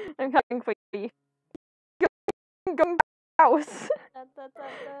 I'm coming for you. Go to the house. No,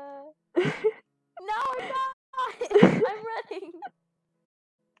 I'm not. I'm running.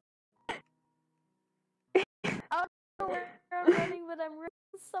 I don't know where I'm running, but I'm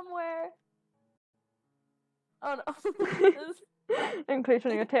running somewhere. Oh no. I'm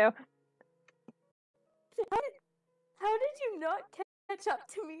clenching your tail. How did you not catch up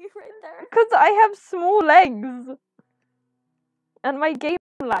to me right there? Because I have small legs. And my game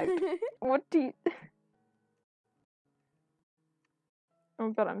lagged. What do you... Oh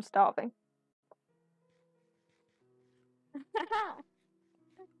god, I'm starving.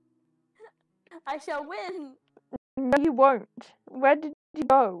 I shall win. No, you won't. Where did you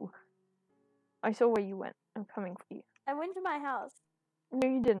go? I saw where you went. I'm coming for you. I went to my house. No,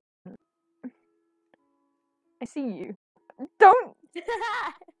 you didn't. I see you. Don't!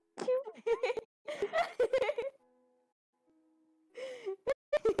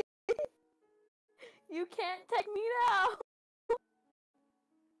 You can't take me now.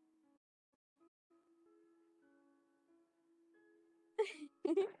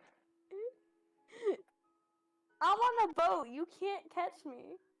 I'm on a boat. You can't catch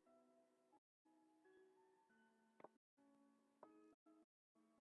me.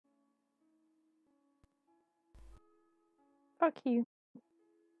 Fuck you.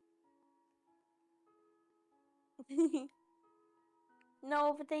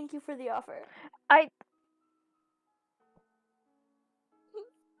 No, but thank you for the offer. I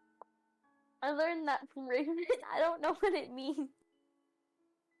learned that from Raven. I don't know what it means.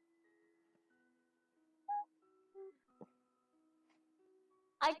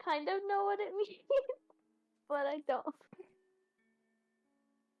 I kind of know what it means, but I don't.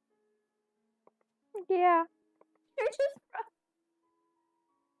 Yeah. You're just...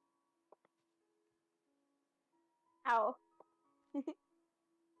 Ow.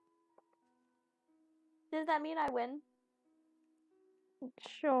 Does that mean I win?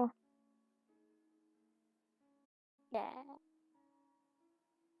 Sure. Yeah.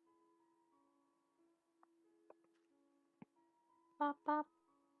 Pop, pop.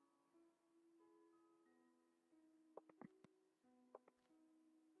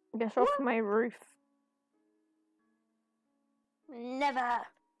 Get off my roof. Never.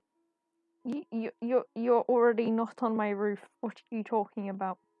 You're already not on my roof. What are you talking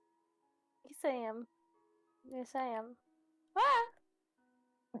about? Yes, I am. Yes, I am. Ah!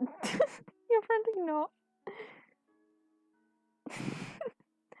 You're friendly not.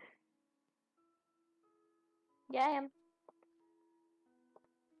 Yeah, I am.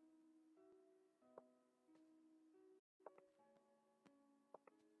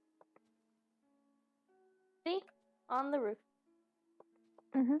 See? On the roof.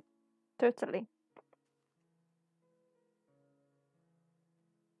 Totally.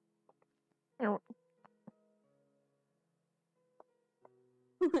 Oh.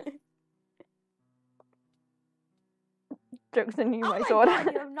 Jokes on you, Oh my my sword. god,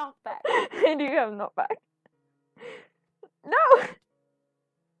 you have knockback. I do have knockback. No!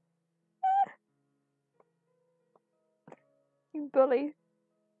 You bully.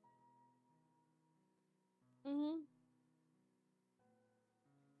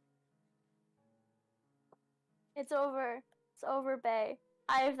 It's over. It's over, Bay.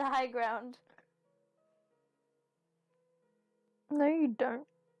 I have the high ground. No, you don't.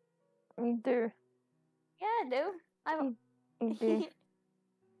 You do. Yeah, I do. You do.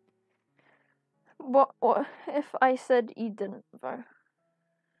 What if I said you didn't, though?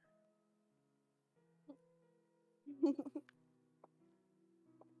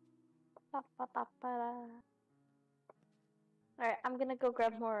 Alright, I'm gonna go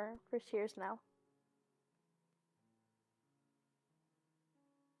grab more for shears now.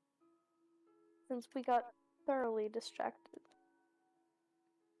 since we got thoroughly distracted.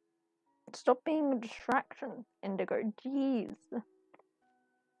 Stop being a distraction, Indigo. Jeez.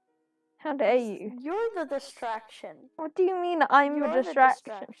 How dare you? You're the distraction. What do you mean I'm You're the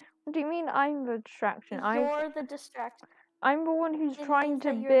distraction? What do you mean I'm the distraction? You're the distraction. I'm the one who's trying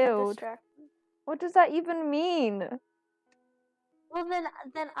to you're build. The distraction. What does that even mean? Well,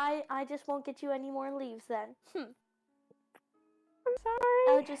 then I just won't get you any more leaves then. I'm sorry.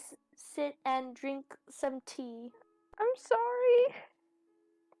 I'll just sit and drink some tea. I'm sorry.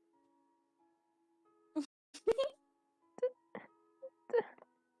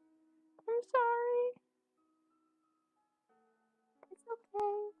 I'm sorry. It's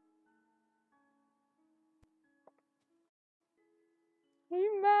okay. Are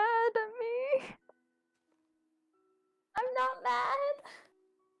you mad at me? I'm not mad.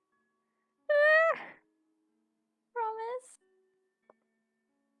 Promise.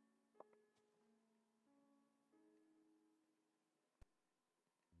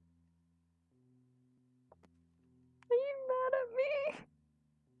 Are you mad at me?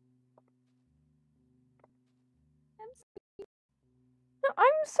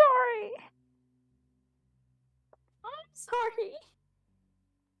 I'm sorry. I'm sorry.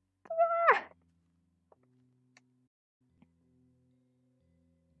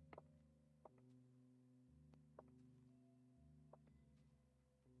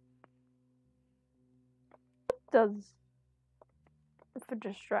 What does the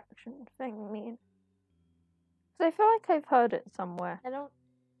distraction thing mean? Because I feel like I've heard it somewhere. I don't.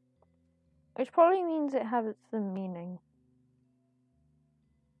 Which probably means it has some meaning.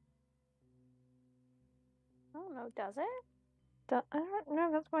 I don't know. Does it? I don't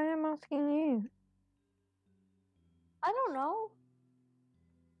know. That's why I'm asking you. I don't know.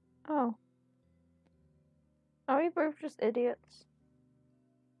 Oh. Are we both just idiots?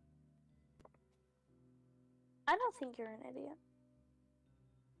 I don't think you're an idiot.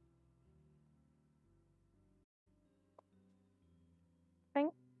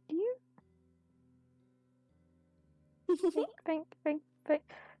 Thank you. Thank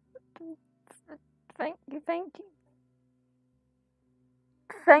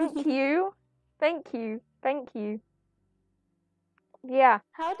you. Thank you. Yeah.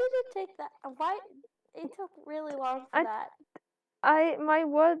 How did it take that? Why? It took really long for that. My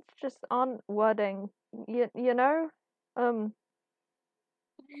words just aren't wording. You know? Don't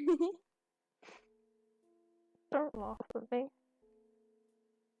laugh at me.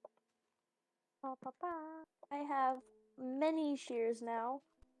 I have many shears now.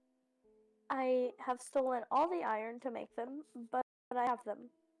 I have stolen all the iron to make them, but I have them.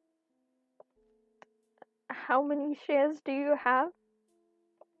 How many shears do you have?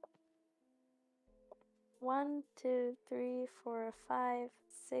 1, 2, 3, 4, 5,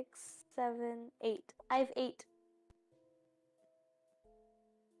 6, 7, 8. I have 8.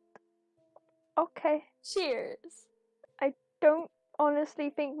 Okay. Cheers. I don't honestly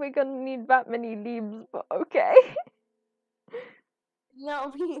think we're gonna need that many leaves, but okay.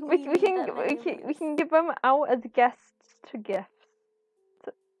 No, we can give them out as guests to gifts.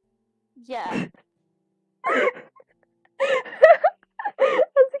 Yeah. As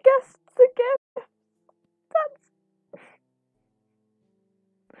guests to gifts.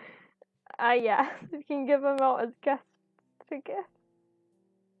 That's. Yeah. We can give them out as guests to gifts.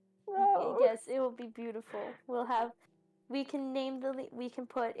 No. Yes, it will be beautiful. We can name we can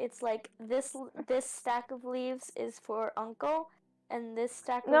put, it's like this stack of leaves is for Uncle, and this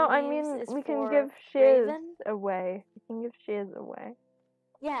stack of leaves is for we can give shears Raven. away. We can give shears away.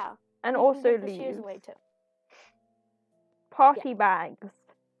 Yeah. And we also can give leaves. the shears away too. Party bags.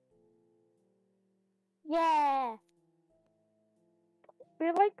 Yeah.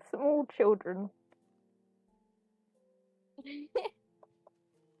 We're like small children.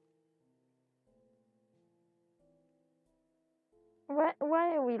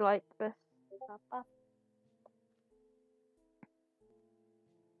 Why are we like this?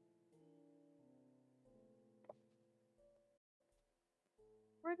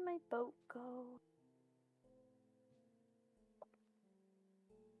 Where'd my boat go?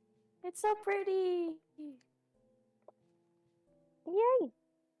 It's so pretty! Yay!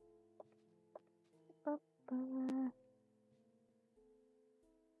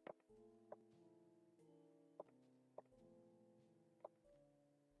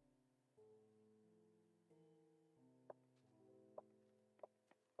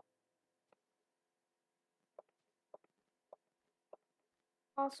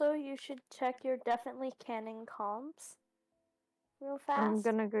 Also, you should check your definitely canning comms real fast. I'm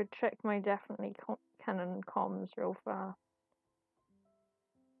gonna go check my definitely Canon comms real fast.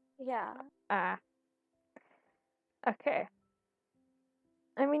 Yeah. Ah. Okay.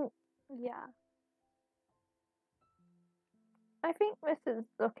 I mean, Yeah. I think this is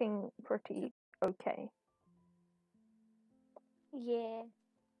looking pretty okay. Yeah.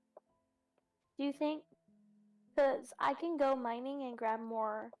 Do you think? Because I can go mining and grab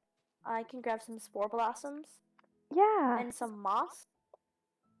more. I can grab some spore blossoms Yeah. and some moss.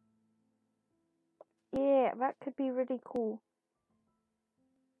 Yeah, that could be really cool.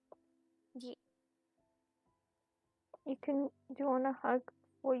 Yeah. You can. Do you want a hug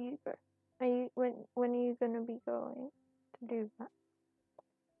before you go? When are you gonna be going to do that?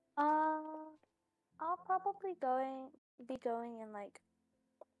 I'll probably be going in like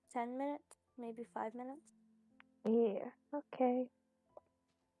 10 minutes, maybe 5 minutes. Yeah. Okay.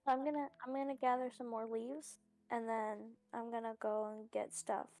 I'm gonna gather some more leaves and then I'm gonna go and get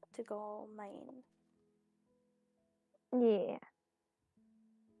stuff to go mine. Yeah.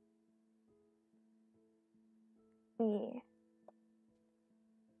 Yeah.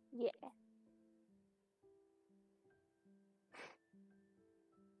 Yeah.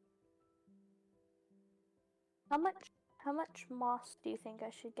 How much moss do you think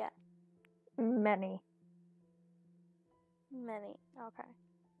I should get? Many. Many. Okay.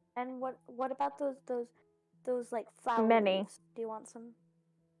 And what about those like flower Many. leaves? Do you want some?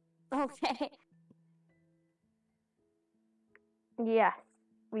 Okay. Yes.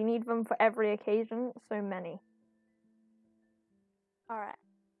 We need them for every occasion, so many. All right.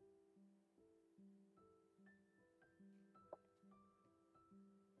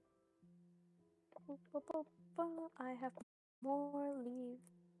 I have more leaves.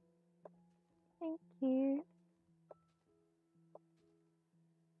 Thank you.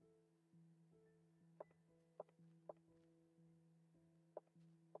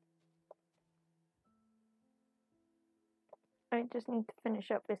 I just need to finish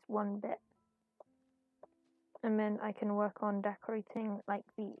up this one bit. And then I can work on decorating like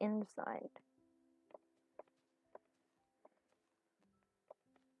the inside.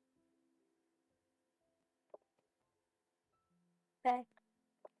 Okay.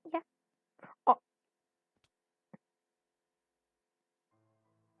 Yeah. Oh.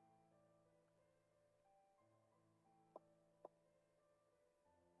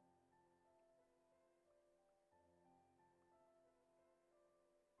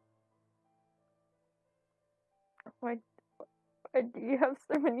 Why do you have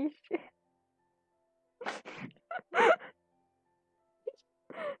so many shit?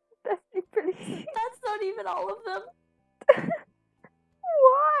 Bestie, please. That's not even all of them.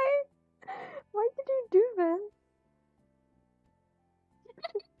 Why? Why did you do this?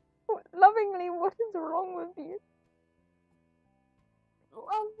 Lovingly, what is wrong with you? A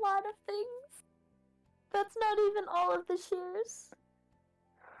lot of things. That's not even all of the shears.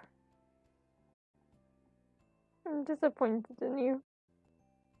 I'm disappointed in you.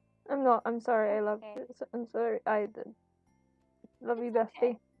 I'm not. I'm sorry. I love Okay. it. I'm sorry. I did. Love you, It's bestie.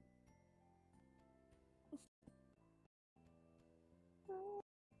 okay.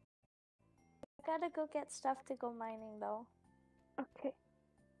 I gotta go get stuff to go mining though. Okay.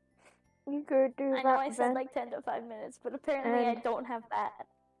 You go do I that know I then. said like 10 to 5 minutes, but apparently I don't have that.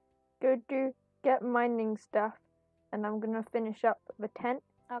 Get mining stuff, and I'm gonna finish up the tent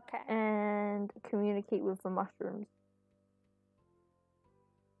Okay. and communicate with the mushrooms.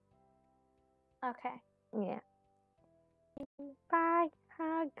 Okay. Yeah. Bye.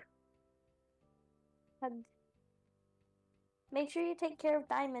 Hug. Hug. Make sure you take care of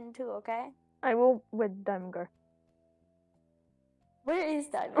Diamond too, okay? I will with Diamond go. Where is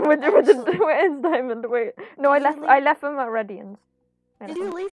Diamond? Where is Diamond? Wait. No, I left them at Radians. Did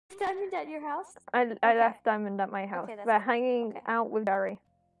you leave Diamond at your house? I Okay. left Diamond at my house. Okay, that's They're good. hanging Okay. out with Jerry.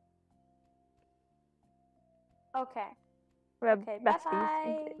 Okay. We're Okay,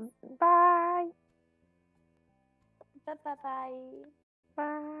 besties. bye-bye. Bye. Bye-bye-bye.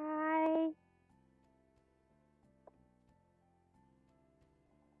 Bye.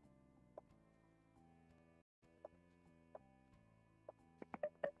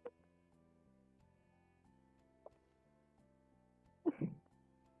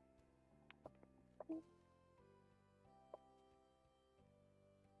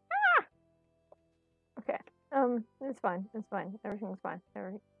 Okay. It's fine. It's fine. Everything's fine.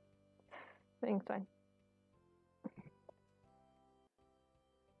 Everything's fine.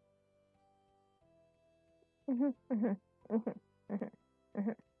 Mhm. Mhm. Mhm. Mhm.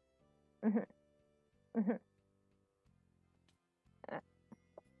 Mhm. Mhm. Mhm.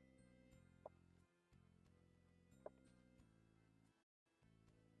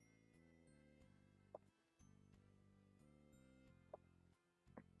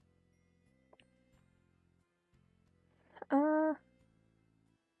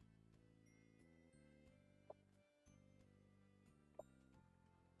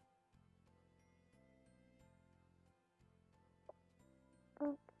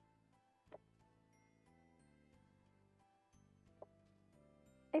 Oh.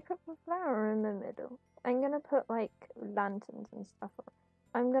 I put the flower in the middle. I'm gonna put like lanterns and stuff on.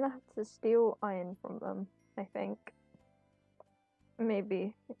 I'm gonna have to steal iron from them, I think.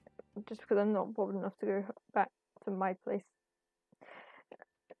 Maybe. Just because I'm not bold enough to go back to my place.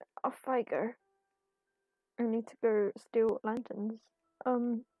 Off I go. I need to go steal lanterns.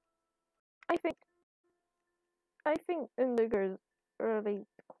 I think indigo is really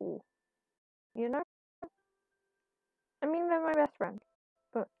cool. You know? I mean, they're my best friend.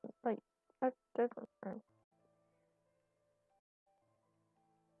 But, like, that's different.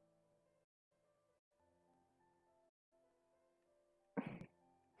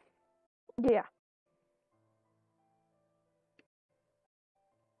 Yeah.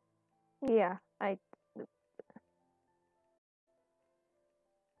 Yeah,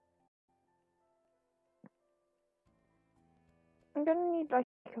 I'm gonna need like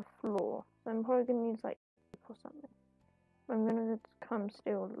a floor. So I'm probably gonna use like or something. I'm gonna come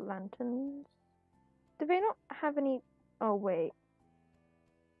steal lanterns. Do they not have any? Oh wait.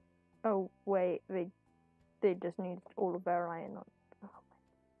 Oh wait. They just need all of their iron on. Oh,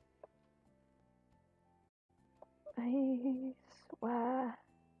 I swear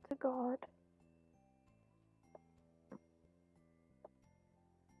to God.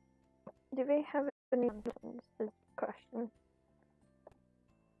 Do they have any lanterns? Is the question.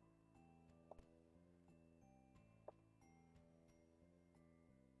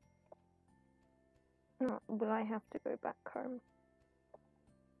 No, but I have to go back home.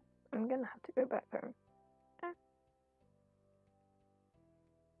 I'm gonna have to go back home.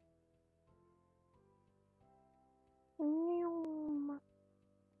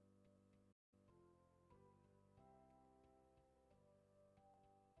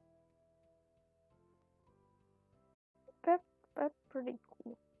 That's pretty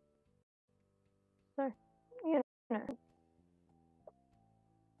cool. So, you know.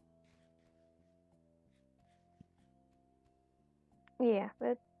 Yeah,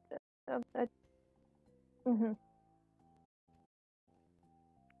 mm-hmm.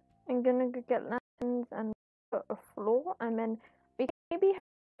 I'm gonna go get lanterns and put a floor, and then we can maybe have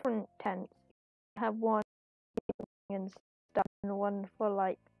different tents. Have one and stuff, and one for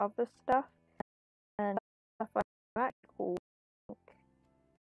like other stuff and stuff like that. Cool.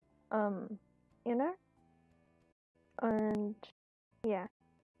 You know, and yeah.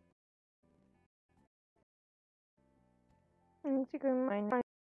 I'm to go mine.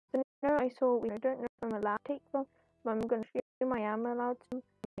 So now I saw. I don't know if I'm allowed to take them, but I'm gonna show my am allowed to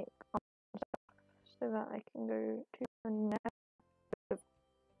make so that I can go to the next.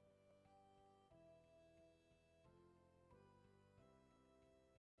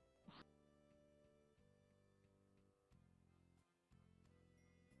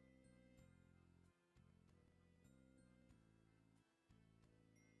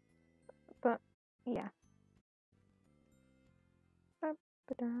 But yeah.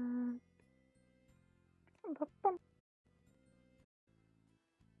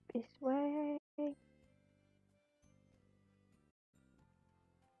 This way.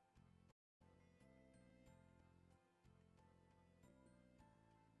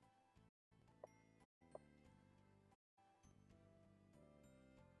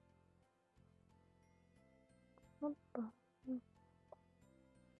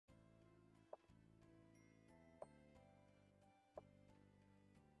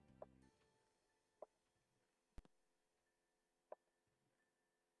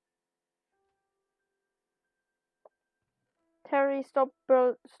 Terry, stop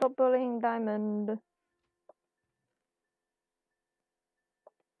bullying Diamond.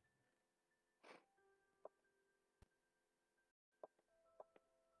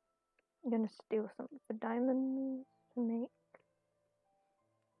 I'm gonna steal some of the diamonds to make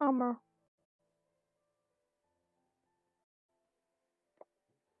armor.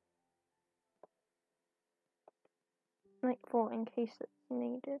 Like for in case it's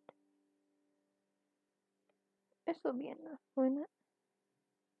needed. This will be enough, won't it?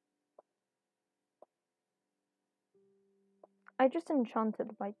 I just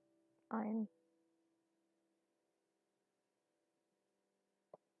enchanted my iron.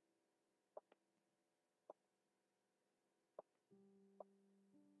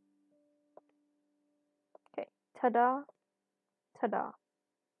 Okay, ta-da, ta-da.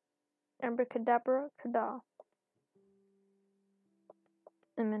 Abracadabra, ta-da.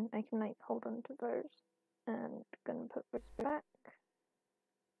 And then I can like hold on to those. And gonna put this back.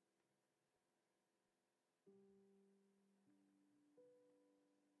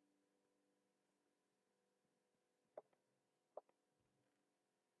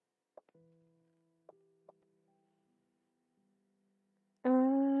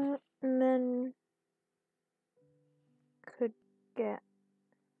 get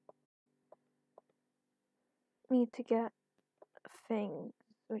things,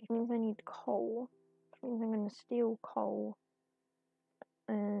 which means I need coal, which means I'm gonna steal coal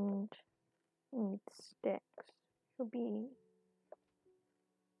and need sticks. Will be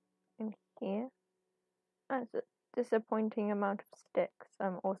in here. That's a disappointing amount of sticks.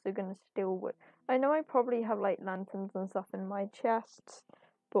 I'm also gonna steal wood. I know I probably have like lanterns and stuff in my chests,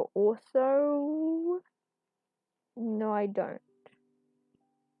 but also no, I don't.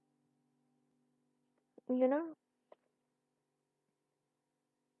 You know?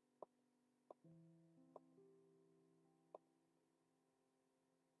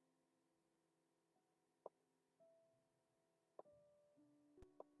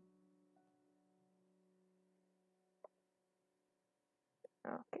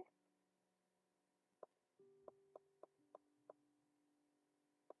 Okay.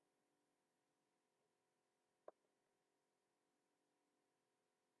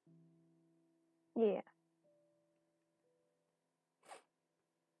 Yeah.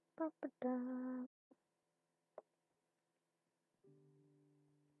 Ba-ba-da.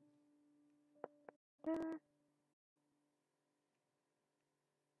 Da.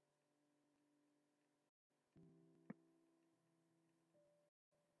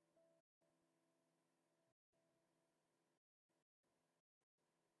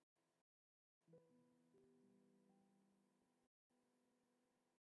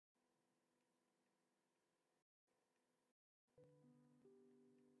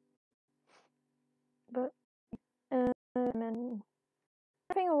 But and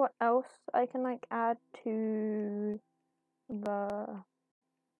I think what else I can like add to the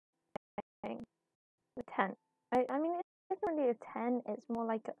thing, the tent. I mean it isn't really a tent. It's more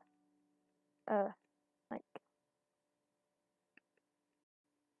like a like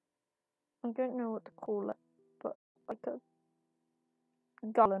I don't know what to call it, but like a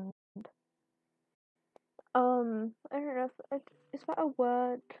garland. I don't know if is that a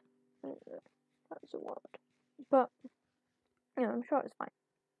word? I don't know if that's a word, but yeah, I'm sure it's fine.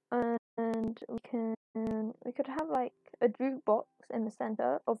 And we could have like a jukebox in the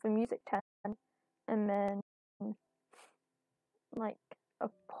center of the music tent, and then like a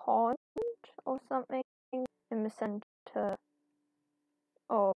pond or something in the center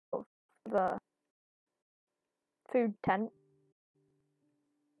of the food tent.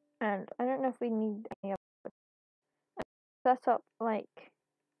 And I don't know if we need any other. Set up like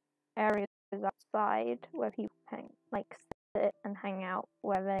areas outside where people like sit and hang out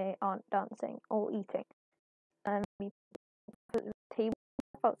where they aren't dancing or eating. And we put the table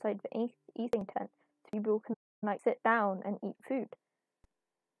outside the eating tent so people can like sit down and eat food.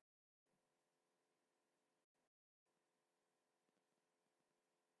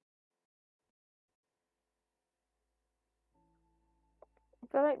 I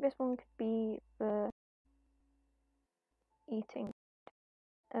feel like this one could be the eating,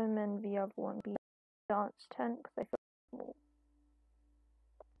 and then the other one be the dance tent because I feel more.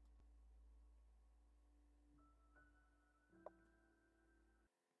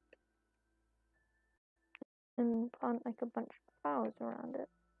 And plant like a bunch of flowers around it.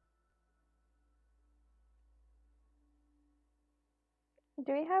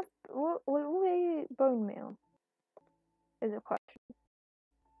 Do we have what? Will we bone meal? Is a question.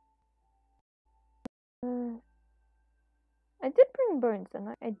 I did bring bones, and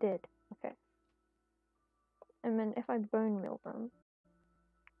I did. Okay. And then if I bone meal them,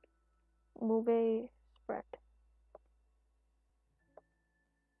 will they spread?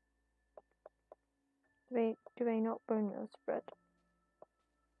 Do they not bone meal spread?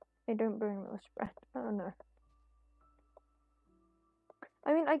 They don't bone meal spread. I don't know.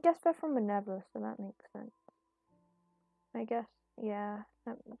 I mean, I guess they're from the Nether, so that makes sense. I guess, yeah,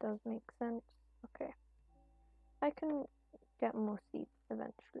 that does make sense. Okay. I can get more seeds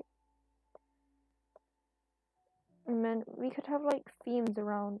eventually. And then we could have like themes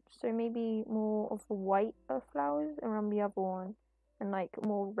around, so maybe more of the white flowers around the other one, and like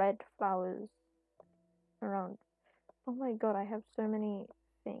more red flowers around. Oh my god, I have so many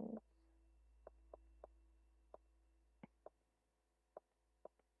things.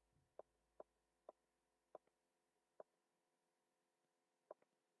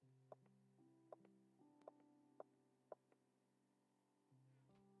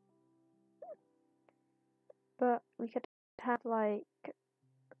 But we could have like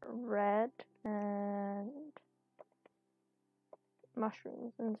red and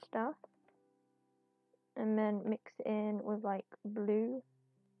mushrooms and stuff, and then mix it in with like blue.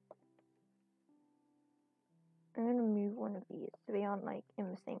 I'm gonna move one of these so they aren't like in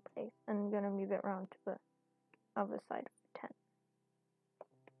the same place, and I'm gonna move it around to the other side of the tent.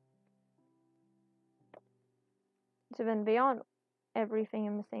 So then they aren't everything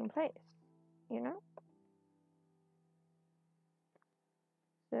in the same place, you know?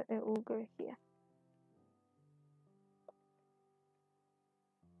 So it will go here.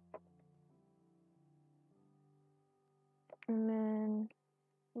 And then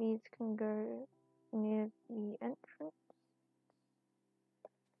these can go near the entrance,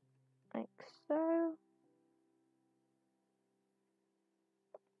 like so.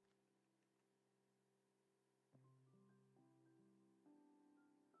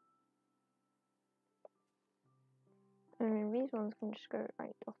 And then these ones can just go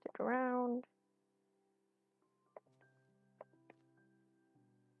like dotted around.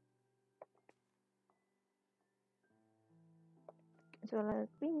 As well as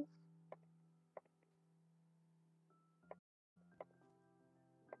these.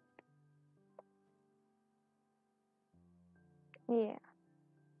 Yeah.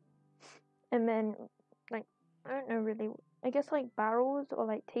 And then, like, I don't know really, I guess like barrels or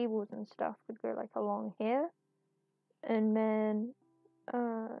like tables and stuff could go like along here. And then,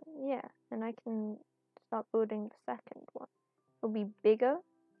 yeah, and I can start building the second one. It'll be bigger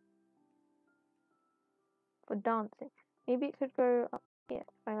for dancing. Maybe it could go up here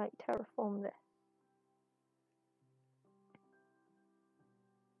if I like terraform this.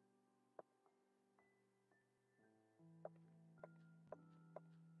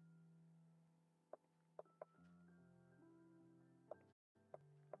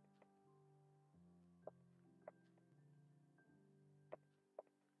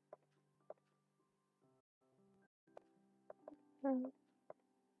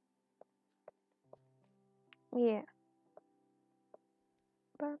 Yeah.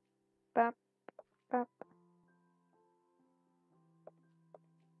 Bop, bop, bop.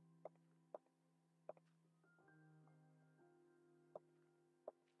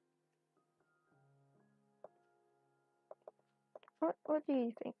 What do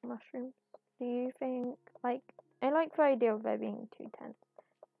you think, mushrooms? Do you think, like, I like the idea of there being 2 tents.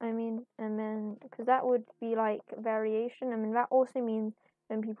 I mean, and then, because that would be like variation. I mean, that also means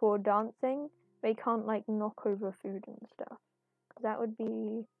when people are dancing, they can't like knock over food and stuff. Because that would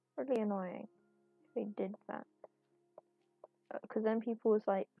be really annoying if they did that. Because then people's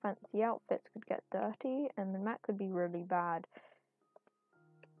like fancy outfits could get dirty, and then that could be really bad.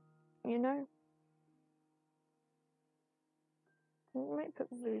 You know? We might put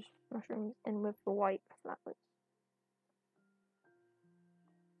those mushrooms in with the white flowers.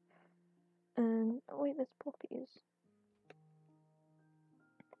 And oh wait, there's poppies.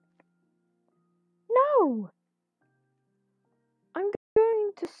 No! I'm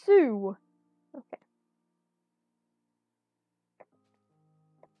going to sue. Okay.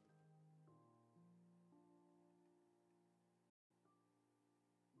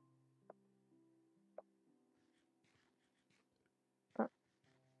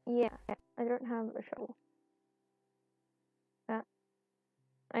 Yeah, I don't have a shovel.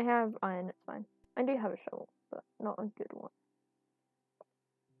 I have iron, it's fine. I do have a shovel, but not a good one.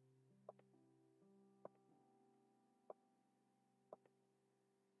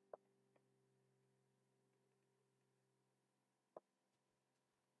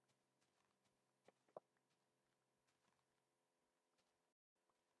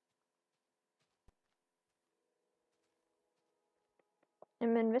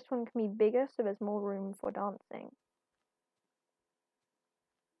 And then this one can be bigger, so there's more room for dancing.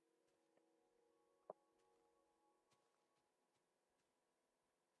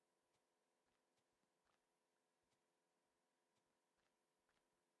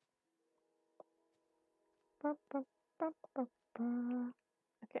 Okay.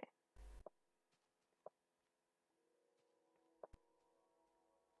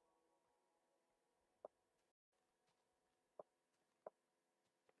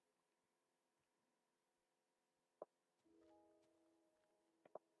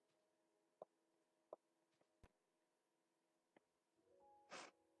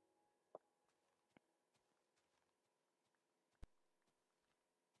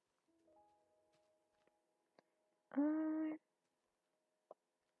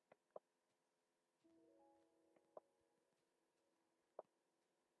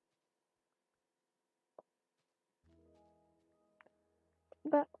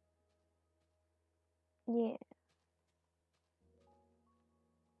 But yeah,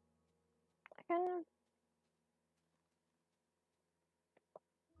 I kind of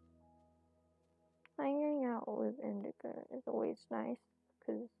hanging out with indigo is always nice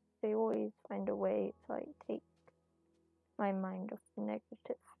because they always find a way to like take my mind off the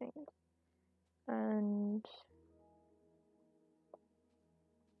negative things. And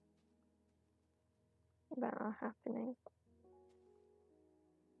that are happening.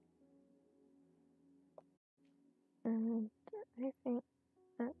 And I think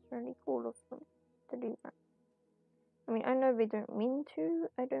that's really cool of them to do that. I mean, I know they don't mean to,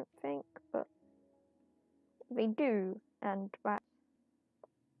 I don't think, but they do, and that's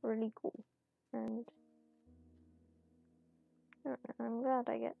really cool. And I don't know, I'm glad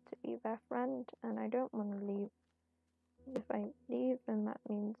I get to be their friend, and I don't want to leave. If I leave, then that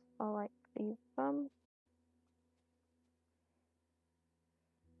means I'll like leave them.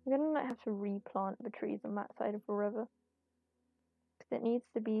 I'm gonna like have to replant the trees on that side of the river. Because it needs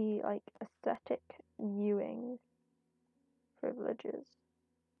to be like aesthetic viewing privileges.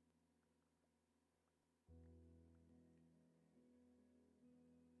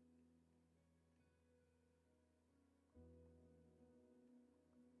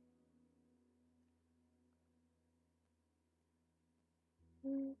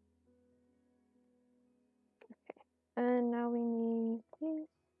 Okay. And now we need these.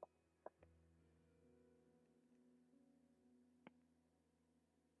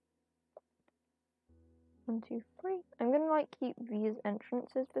 1, 2, 3. I'm gonna like keep these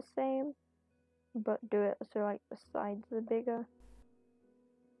entrances the same, but do it so like the sides are bigger.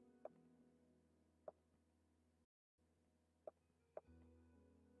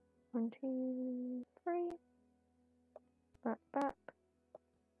 One, 2, 3. Back.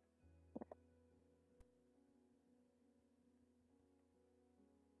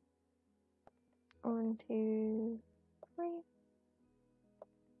 1, 2, 3.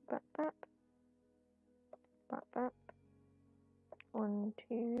 Back. 1,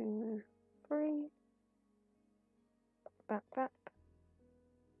 2, 3. Back.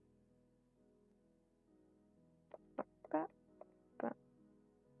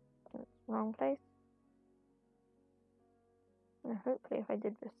 That's wrong place. And hopefully if I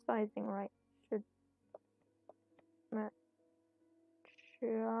did the sizing right, should match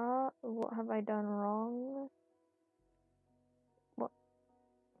up. What have I done wrong? What?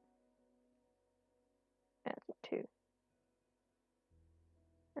 That's a 2.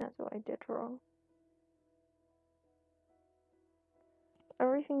 That's what I did wrong.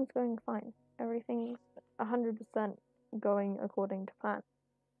 Everything's going fine. Everything's 100% going according to plan.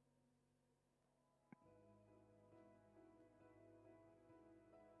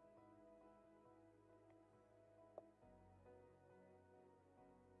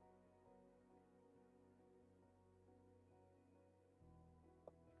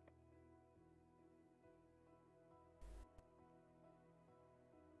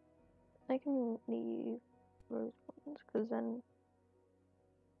 I can leave those ones because then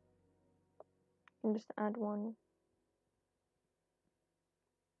I can just add one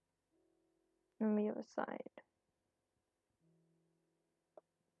on the other side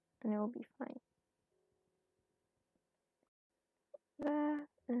and it will be fine. There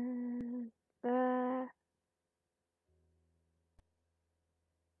and there.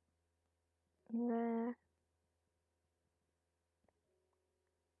 There.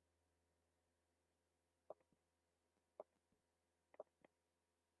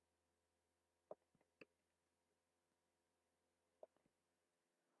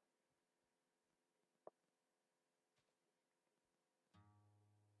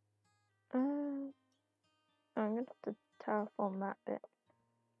 I'm gonna have to terraform that bit.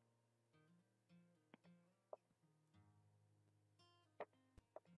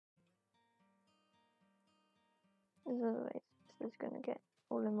 Otherwise, this is gonna get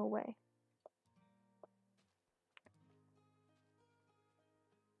all in the way.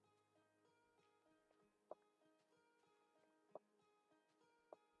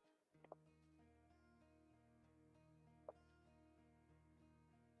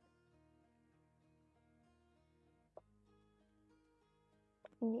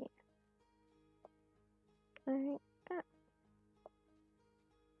 Yeah.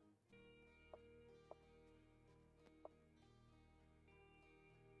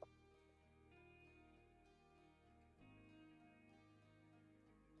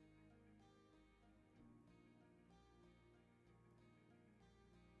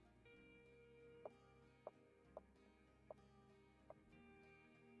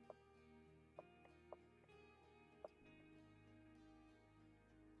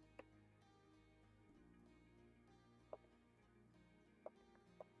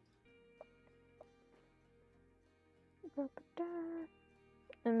 Like that.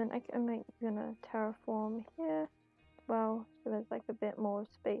 And then I'm like gonna terraform here as well, so there's like a bit more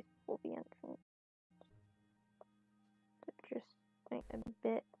space for the entrance. So just like a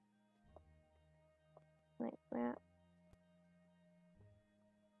bit like that.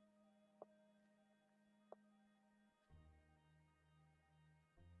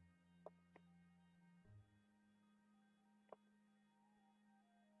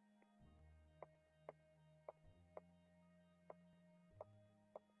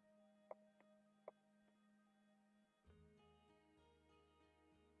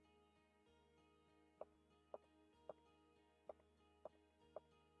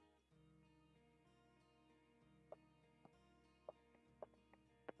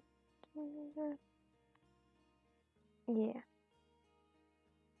 Yeah.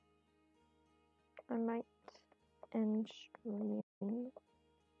 I might end stream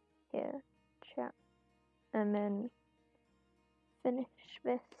here, chat, and then finish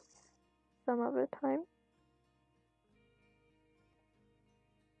this some other time.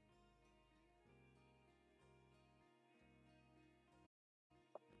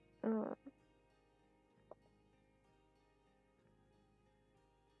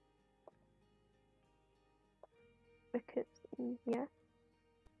 Because yeah.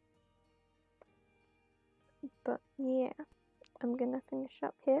 But yeah, I'm gonna finish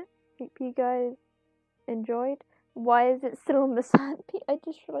up here. Hope you guys enjoyed. Why is it still on the sad? I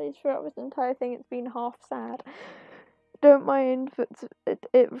just realised throughout this entire thing it's been half sad. Don't mind that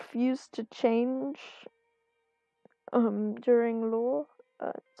it refused to change during lore,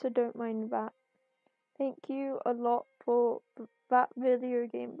 so don't mind that. Thank you a lot for that video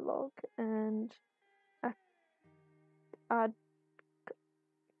game blog, and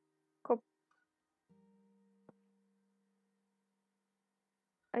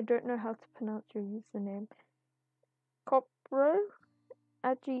I don't know how to pronounce your username. Copro?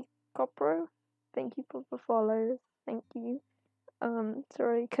 Agi Copro? Thank you for the follows. Thank you.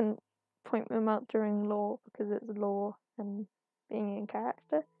 Sorry I couldn't point them out during lore because it's lore and being in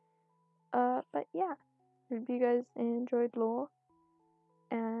character. But yeah. Hope you guys enjoyed lore.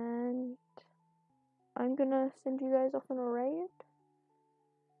 And I'm gonna send you guys off on a raid.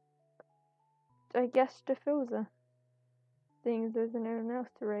 I guess to Filza. Seeing as there's no one else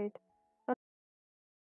to raid.